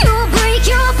 you'll break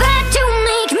your back to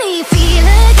make me feel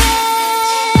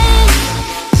again.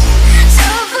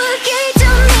 Suffocate to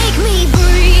make me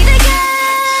breathe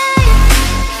again.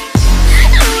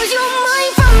 Lose your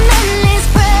mind from endless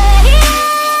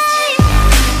pain.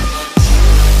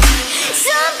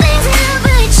 Some things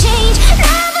never change,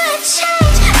 never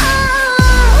change. Oh,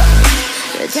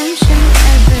 redemption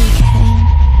never came.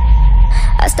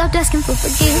 I stopped asking for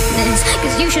forgiveness,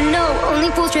 cause you should know only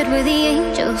fools tread with the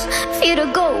angels. Fear to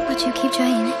go, but you keep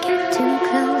trying to get too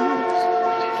close.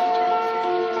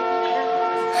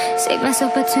 Save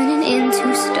myself by turning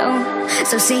into stone.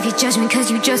 So save your judgment cause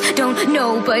you just don't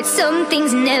know. But some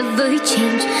things never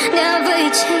change, never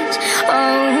change.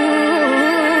 Oh,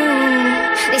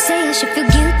 they say I should feel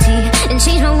guilty and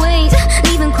change my ways,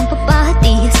 leaving crumpled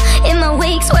bodies in my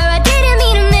wake. Swear I didn't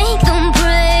mean to make them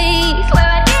break, swear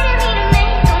I didn't mean to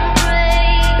make them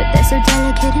break. But they're so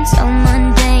delicate and so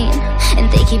mundane, and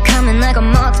they keep coming like a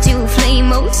moth to a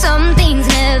flame. Oh, some things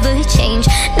never change,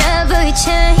 never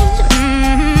change.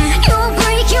 You'll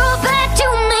break your back to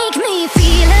make me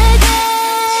feel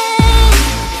again.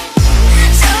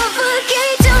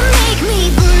 Suffocate to make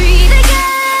me breathe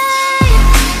again.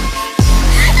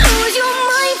 Lose your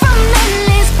mind from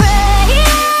endless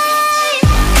pain.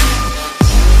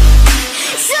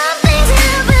 Some things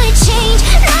never change,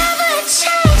 never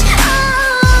change.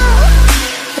 Oh,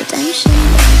 redemption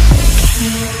never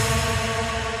came.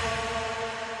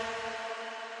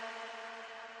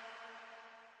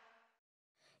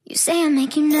 say I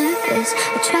make you nervous,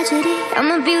 a tragedy, I'm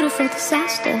a beautiful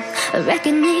disaster, a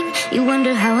reckoning, you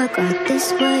wonder how I got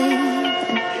this way.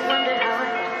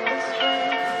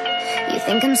 You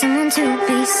think I'm someone to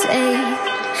be saved,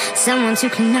 someone to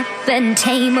clean up and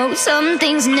tame. Oh, some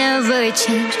things never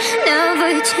change,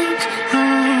 never change.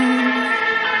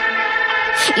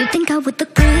 You think I would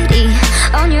look pretty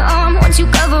on your arm once you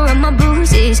cover up my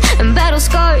bruises and battle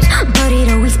scars, but it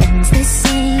always ends the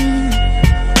same.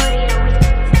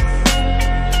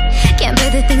 Can't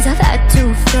bear the things I've had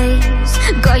to face,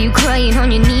 got you crying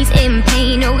on your knees in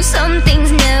pain. Oh, some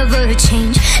things never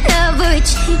change, never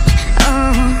change.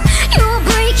 You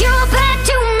break your back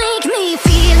to make me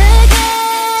feel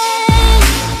again,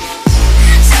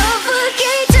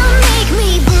 suffocate to make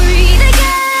me breathe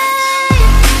again,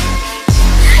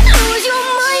 lose your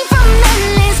mind from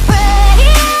endless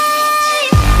pain.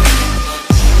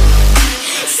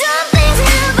 Some things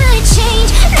never change,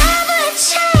 never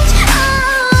change.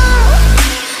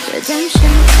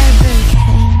 Redemption ever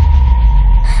came.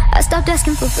 I stopped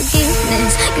asking for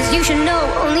forgiveness, cause you should know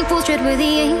only fools tread where the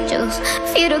angels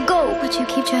fear to go, but you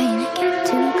keep trying to get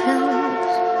too close.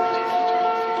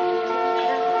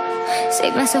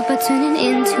 Save myself by turning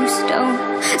into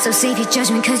stone, so save your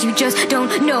judgment cause you just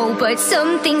don't know. But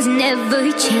some things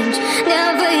never change,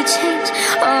 never change.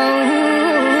 Oh,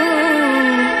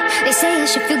 they say I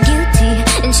should feel guilty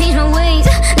and change my ways,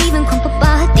 leaving crumpled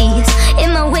bodies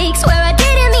in my wake. Swear I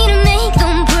didn't mean to make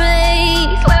them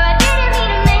break, swear I didn't mean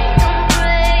to make them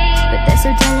break. But they're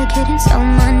so delicate and so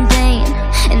mundane,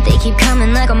 and they keep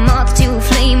coming like a moth to a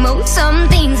flame. Oh, some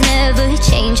things never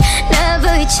change,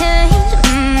 never change.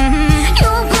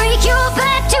 You break your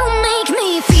back to make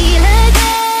me feel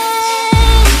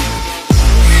again,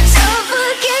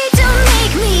 suffocate to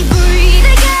make me breathe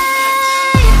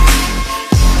again,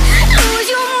 lose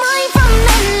your mind from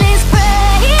endless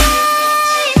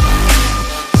pain.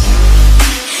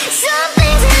 Some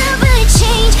things never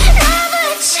change, never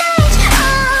change.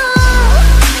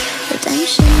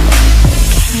 Redemption never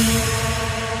came.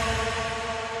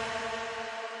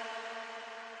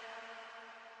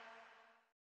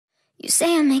 You say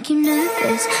I make you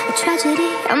nervous, a tragedy,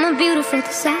 I'm a beautiful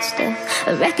disaster,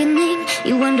 a reckoning,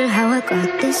 you wonder how I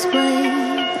got this way.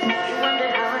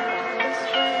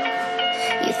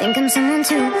 You think I'm someone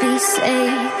to be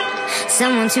saved,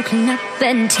 someone to clean up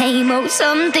and tame. Oh,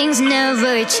 some things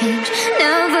never change,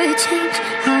 never change.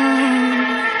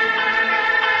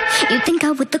 You think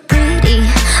I would look pretty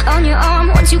on your arm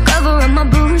once you cover up my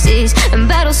bruises and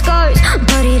battle scars,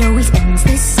 but it always ends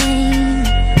the same.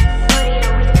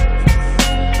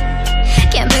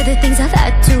 Can't bear the things I've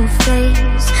had to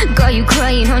face, got you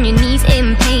crying on your knees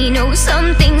in pain. Oh,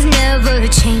 some things never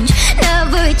change,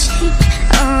 never change.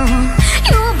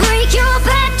 You break your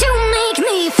back to make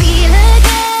me feel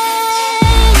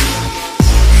again,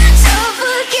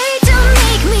 suffocate to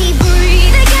make me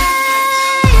breathe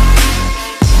again,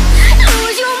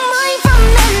 lose your mind from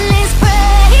endless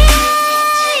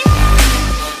pain.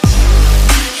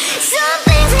 Some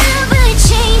things never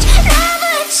change,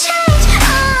 never change.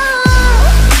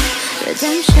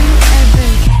 Redemption ever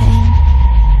came.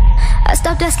 I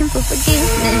stopped asking for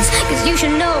forgiveness, cause you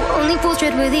should know only fools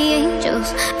tread where the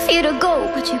angels fear to go,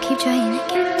 but you keep trying to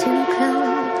get too close.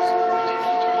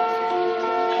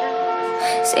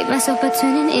 Save myself by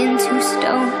turning into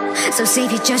stone, so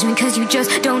save your judgment cause you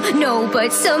just don't know.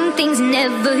 But some things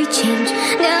never change,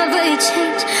 never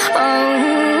change. Oh,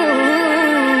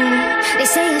 they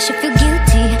say I should feel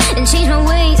guilty and change my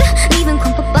ways, leaving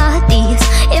crumpled bodies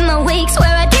in my wake. Swear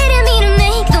I didn't mean to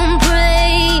make them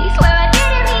break, swear I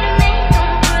didn't mean to make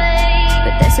them break.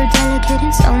 But they're so delicate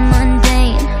and so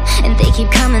mundane, and they keep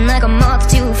coming like a moth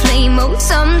to a flame. Oh,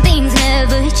 some things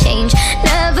never change,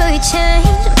 never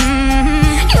change.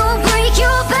 You break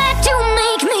your back to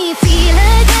make me feel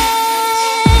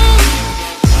again,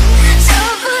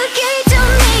 suffocate to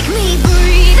make me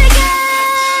breathe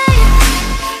again,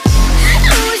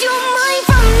 lose your mind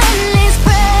from endless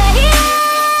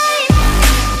pain.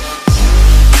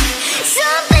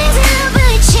 Some things never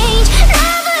change,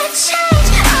 never change.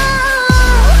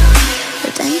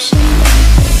 Redemption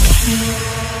never came.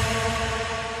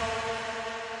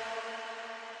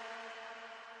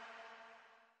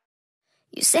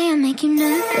 You say I make you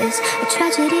nervous, a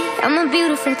tragedy, I'm a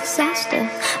beautiful disaster,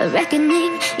 a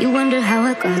reckoning, you wonder how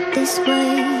I got this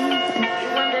way.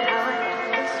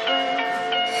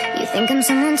 You think I'm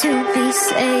someone to be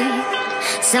saved,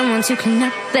 someone to clean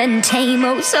up and tame.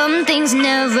 Oh, some things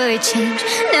never change,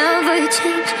 never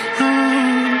change.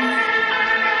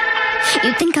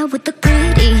 You think I would look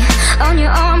pretty on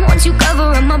your arm once you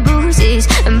cover up my bruises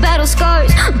and battle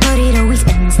scars, but it always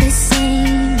ends the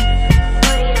same.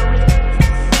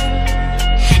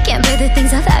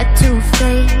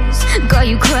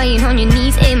 crying on your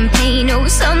knees in pain. Oh,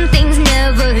 some things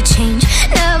never change,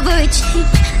 never change.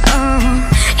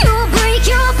 You break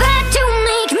your back to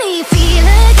make me feel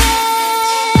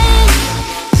again,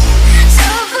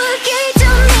 suffocate to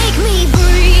make me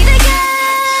breathe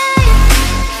again,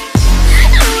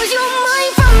 lose your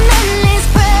mind from endless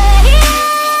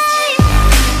pain.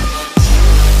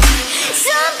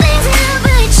 Some things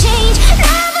never change,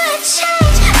 never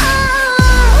change.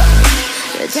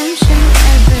 Redemption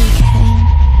ever came.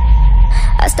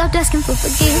 I stopped asking for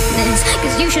forgiveness,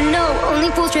 cause you should know only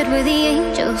fools tread with the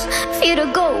angels. Fear to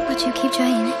go, but you keep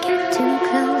trying to get too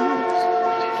close.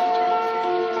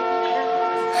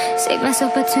 Save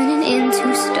myself by turning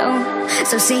into stone.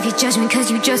 So save your judgment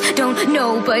cause you just don't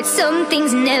know. But some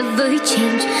things never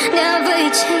change, never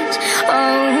change.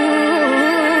 Oh,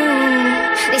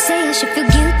 they say I should feel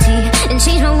guilty and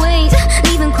change my ways,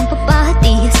 leaving crumpled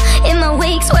bodies in my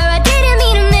wake. Swear I didn't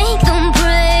mean to make them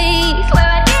break, swear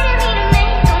I didn't mean to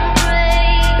make them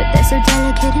break. But they're so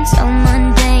delicate and so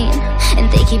mundane, and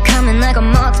they keep coming like a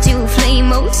moth to a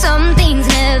flame. Oh, some things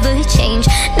never change,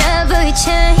 never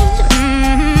change.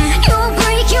 You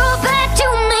break your back to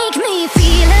make me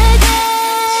feel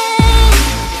again,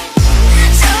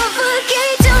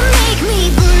 suffocate to make me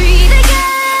breathe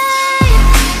again,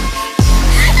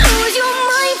 lose your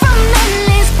mind from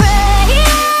endless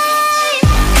pain.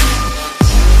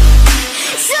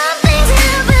 Some things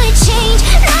never change,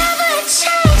 never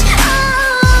change.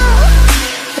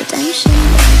 Redemption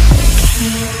never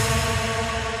came.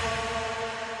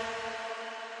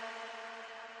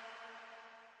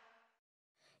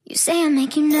 You say I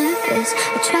make you nervous,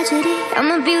 a tragedy, I'm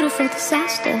a beautiful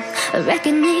disaster, a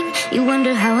reckoning. You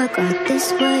wonder how I got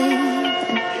this way.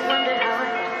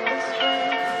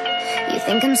 You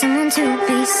think I'm someone to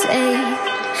be saved,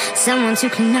 someone to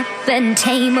clean up and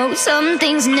tame. Oh, some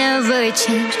things never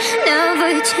change,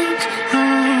 never change.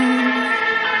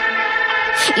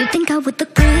 You think I would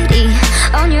look pretty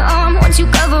on your arm once you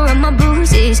cover up my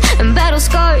bruises and battle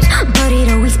scars, but it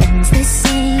always ends the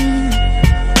same.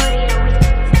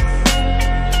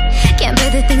 Can't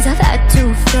bear the things I've had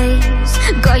to face,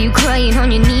 got you crying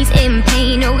on your knees in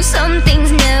pain. Oh, some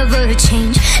things never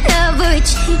change, never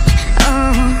change.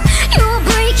 You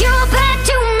break your back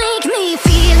to make me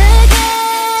feel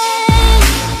again,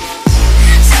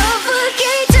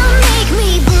 suffocate to make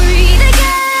me breathe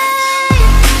again,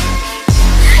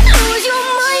 lose your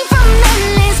mind from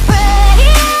endless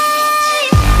pain.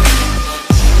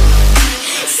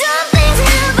 Some things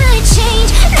never change,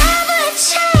 never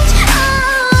change.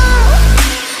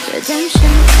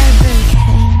 Redemption ever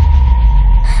came.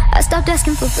 I stopped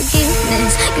asking for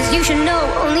forgiveness, cause you should know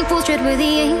only fools tread with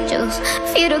the angels.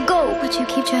 Fear to go, but you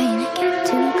keep trying to get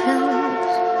too close.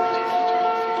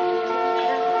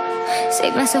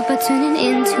 Save myself by turning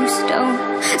into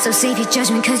stone. So save your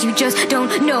judgment cause you just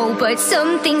don't know. But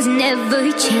some things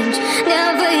never change,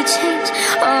 never change.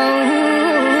 Oh,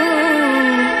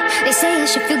 they say I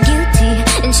should feel guilty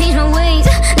and change my ways,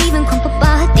 leaving crumpled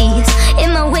bodies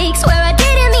in my wake. Swear I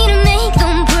didn't mean to make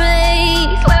them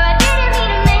break, swear I didn't mean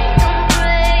to make them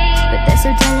break. But they're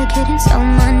so delicate and so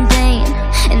mundane,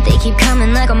 and they keep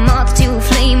coming like a moth to a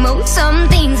flame. Oh, some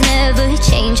things never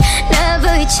change,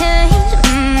 never change.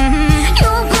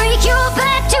 You break your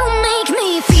back to make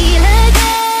me feel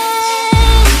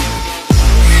again,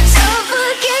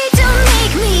 suffocate to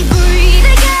make me breathe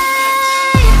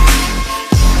again,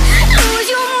 lose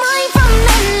your mind from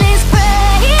endless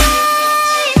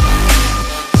pain.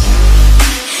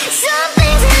 Some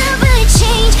things never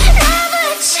change, never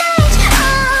change.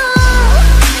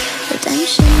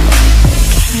 Redemption never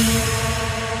came.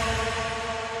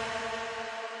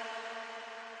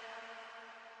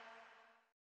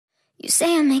 You say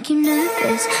I make you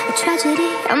nervous, a tragedy,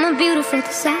 I'm a beautiful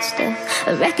disaster,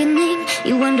 a reckoning.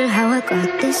 You wonder how I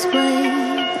got this way.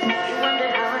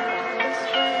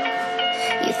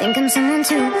 You think I'm someone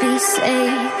to be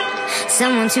saved,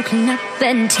 someone to clean up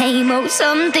and tame. Oh,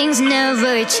 some things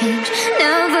never change,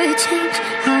 never change.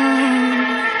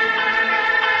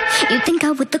 You think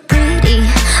I would look pretty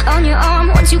on your arm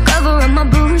once you cover up my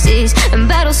bruises and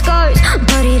battle scars,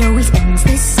 but it always ends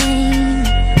the same.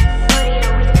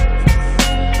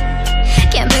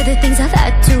 Can't bear the things I've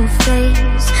had to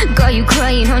face, got you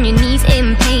crying on your knees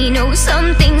in pain. Oh,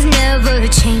 some things never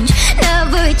change,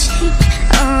 never change.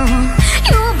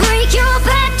 You break your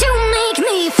back to make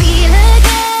me feel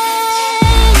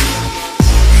again,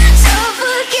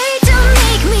 suffocate to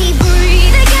make me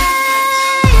breathe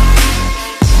again,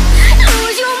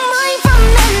 lose your mind from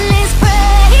endless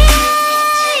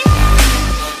pain.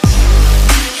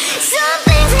 Some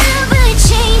things never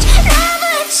change,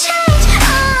 never change.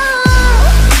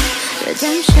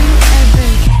 Redemption ever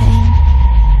came.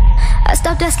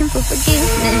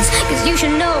 cuteness, cause you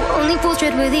should know only fools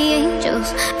tread where the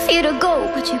angels fear to go,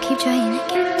 but you keep trying to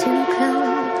get too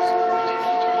close.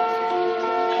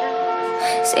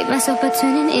 Save myself by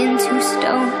turning into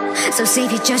stone. So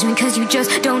save your judgment cause you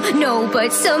just don't know.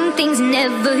 But some things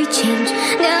never change,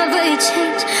 never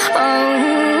change. Oh,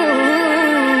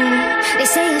 they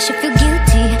say I should feel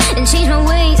guilty and change my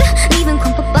ways, leaving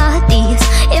crumpled bodies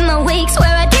in my wake. Swear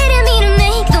I didn't mean to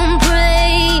make them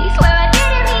break, swear I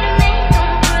didn't mean to make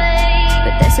them break.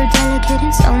 But they're so delicate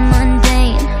and so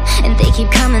mundane, and they keep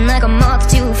coming like a moth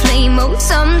to a flame. Oh,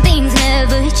 some things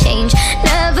never change,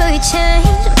 never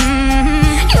change.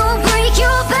 You'll break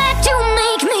your back to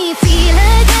make me feel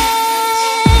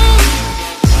again,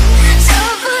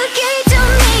 suffocate to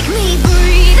make me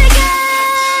breathe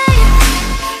again,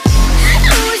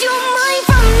 lose your mind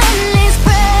from endless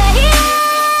pain.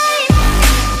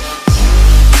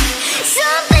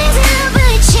 Some things never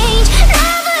change,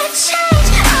 never change.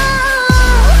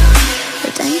 Oh,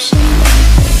 redemption never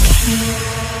came.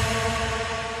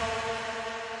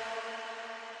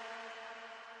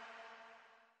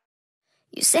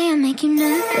 You say I make you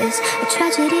nervous, a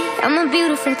tragedy, I'm a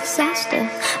beautiful disaster,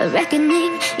 a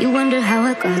reckoning. You wonder how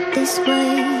I got this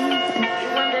way.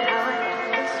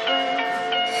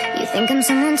 You think I'm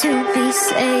someone to be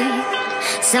saved,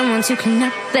 someone to clean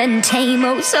up and tame.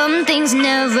 Oh, some things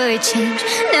never change,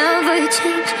 never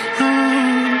change. Oh,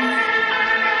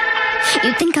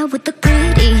 you think I would look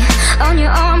pretty on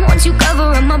your arm once you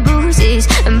cover up my bruises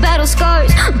and battle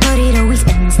scars, but it always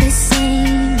ends the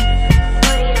same.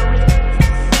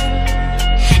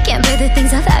 Can't bear the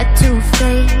things I've had to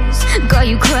face, got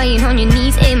you crying on your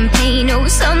knees in pain. Oh,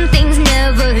 some things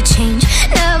never change,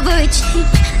 never change.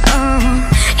 Oh,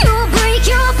 you'll break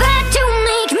your back to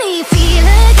make me feel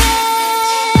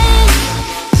again,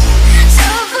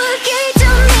 suffocate to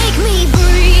make me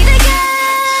breathe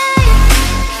again,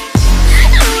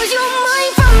 lose your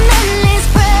mind from endless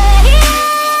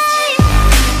pain.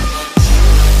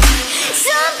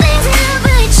 Some things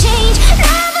never change,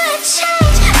 never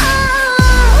change.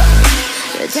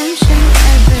 Redemption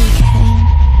never came.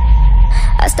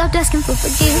 I stopped asking for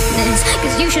forgiveness,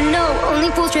 cause you should know only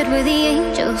fools tread where the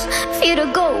angels fear to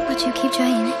go, but you keep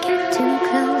trying to get too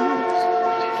close.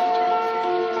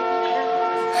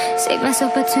 Save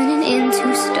myself by turning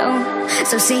into stone.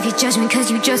 So save your judgment cause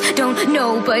you just don't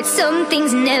know. But some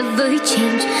things never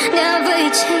change, never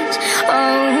change.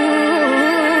 Oh,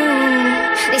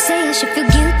 they say I should feel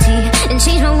guilty and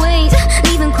change my ways,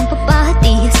 leaving crumpled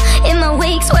bodies in my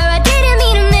wake. Swear I didn't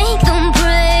mean to make them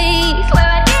break, swear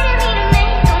I didn't mean to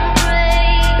make them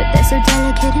break. But they're so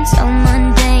delicate and so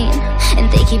mundane, and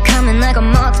they keep coming like a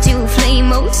moth to a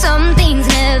flame. Oh, some things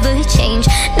never change,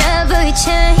 never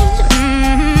change.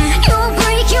 You'll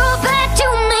break your back to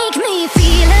make me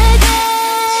feel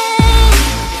again,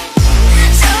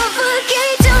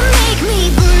 suffocate to make me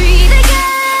breathe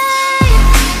again,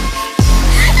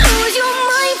 lose your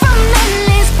mind from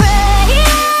endless pain.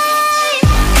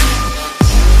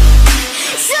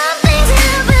 Some things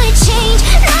never change,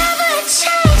 never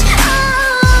change.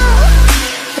 Oh,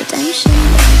 redemption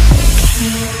never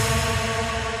came.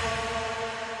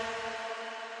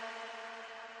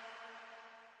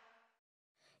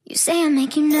 You say I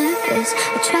make you nervous,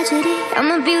 a tragedy, I'm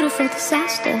a beautiful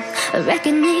disaster, a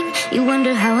reckoning. You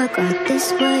wonder how I got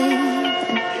this way.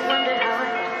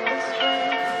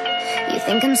 You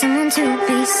think I'm someone to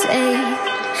be saved,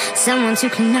 someone to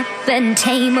clean up and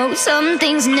tame. Oh, some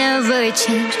things never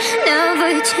change,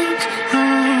 never change. Oh,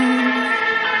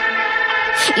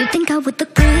 you think I would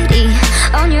look pretty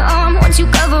on your arm once you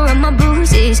cover up my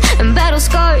bruises and battle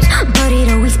scars, but it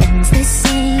always ends the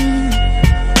same.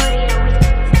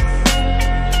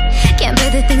 Can't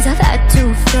bear the things I've had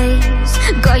to face,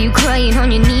 got you crying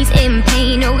on your knees in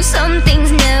pain. Oh, some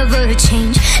things never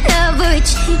change, never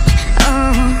change.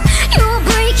 Oh, you'll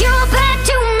break your back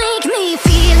to make me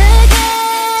feel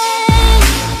again,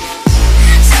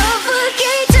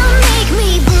 suffocate to make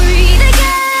me breathe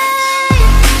again,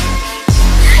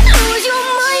 lose your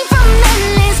mind from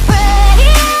endless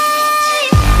pain.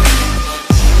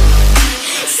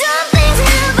 Some things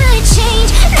never change,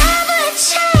 never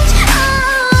change.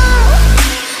 Oh,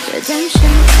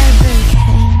 redemption never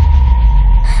came.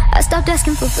 I stopped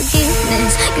asking for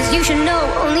forgiveness, cause you should know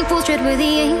only fools tread where the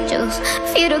angels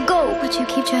fear to go, but you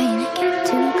keep trying to get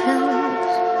too close.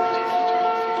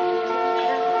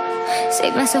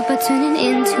 Save myself by turning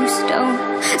into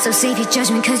stone. So save your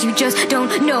judgment cause you just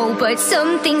don't know. But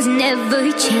some things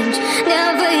never change,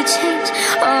 never change.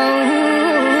 Oh,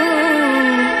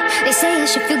 they say I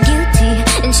should feel guilty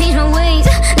and change my ways,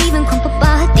 leaving crumpled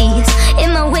bodies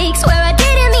in my wake. Swear I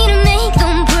didn't mean to make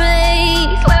them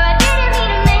break, swear I didn't mean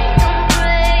to make them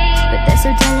break. so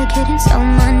delicate and so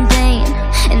mundane,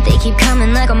 and they keep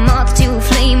coming like a moth to a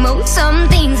flame. Oh, some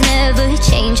things never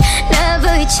change,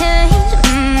 never change.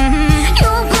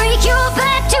 You'll break your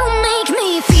back to make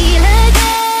me feel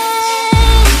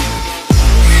again,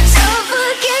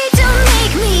 suffocate to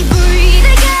make me breathe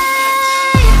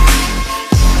again,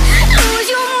 lose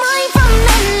your mind from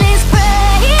endless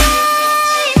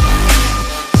pain.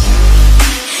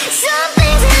 Some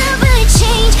things never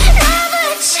change, never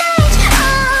change.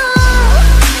 Oh,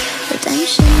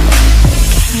 redemption never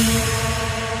came.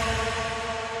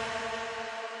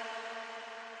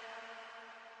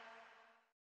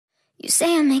 You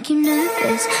say I make you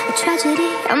nervous, a tragedy,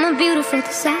 I'm a beautiful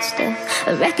disaster,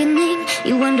 a reckoning.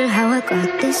 You wonder how I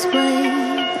got this way.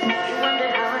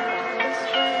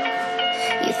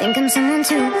 You think I'm someone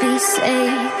to be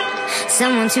saved,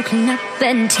 someone to clean up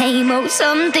and tame. Oh,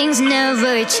 some things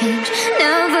never change,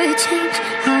 never change.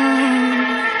 Oh,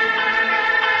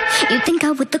 you think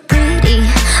I would look pretty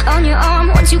on your arm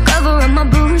once you cover up my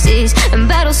bruises and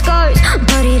battle scars,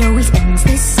 but it always ends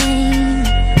the same.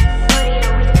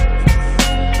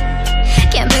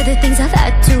 Can't bear the things I've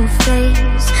had to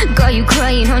face, got you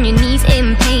crying on your knees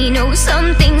in pain. Oh,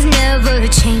 some things never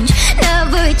change,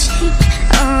 never change.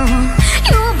 Oh,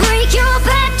 you'll break your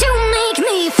back to make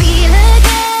me feel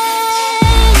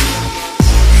again,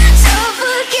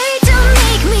 suffocate to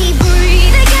make me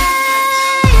breathe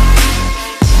again,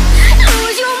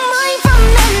 lose your mind from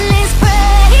endless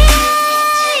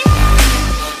pain.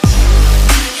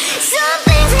 Some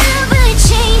things never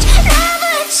change,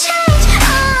 never change.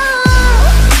 Oh,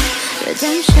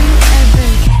 redemption never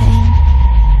came.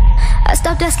 I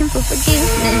stopped asking for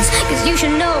forgiveness, cause you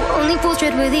should know only fools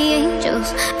tread with the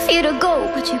angels. Fear to go,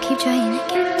 but you keep trying to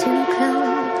get too close.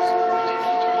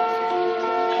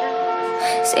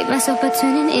 Save myself by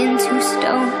turning into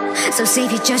stone, so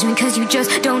save your judgment cause you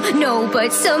just don't know.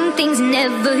 But some things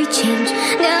never change,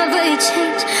 never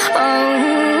change. Oh,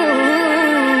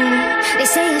 they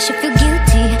say I should feel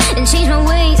guilty and change my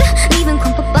ways, leaving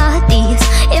crumpled bodies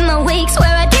in my wake. Swear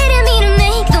I didn't mean to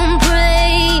make them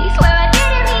break, swear I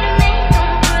didn't mean to make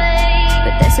them break.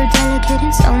 But they're so delicate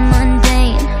and so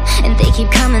mundane, and they keep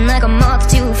coming like a moth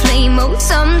to a flame. Oh,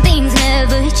 some things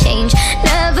never change,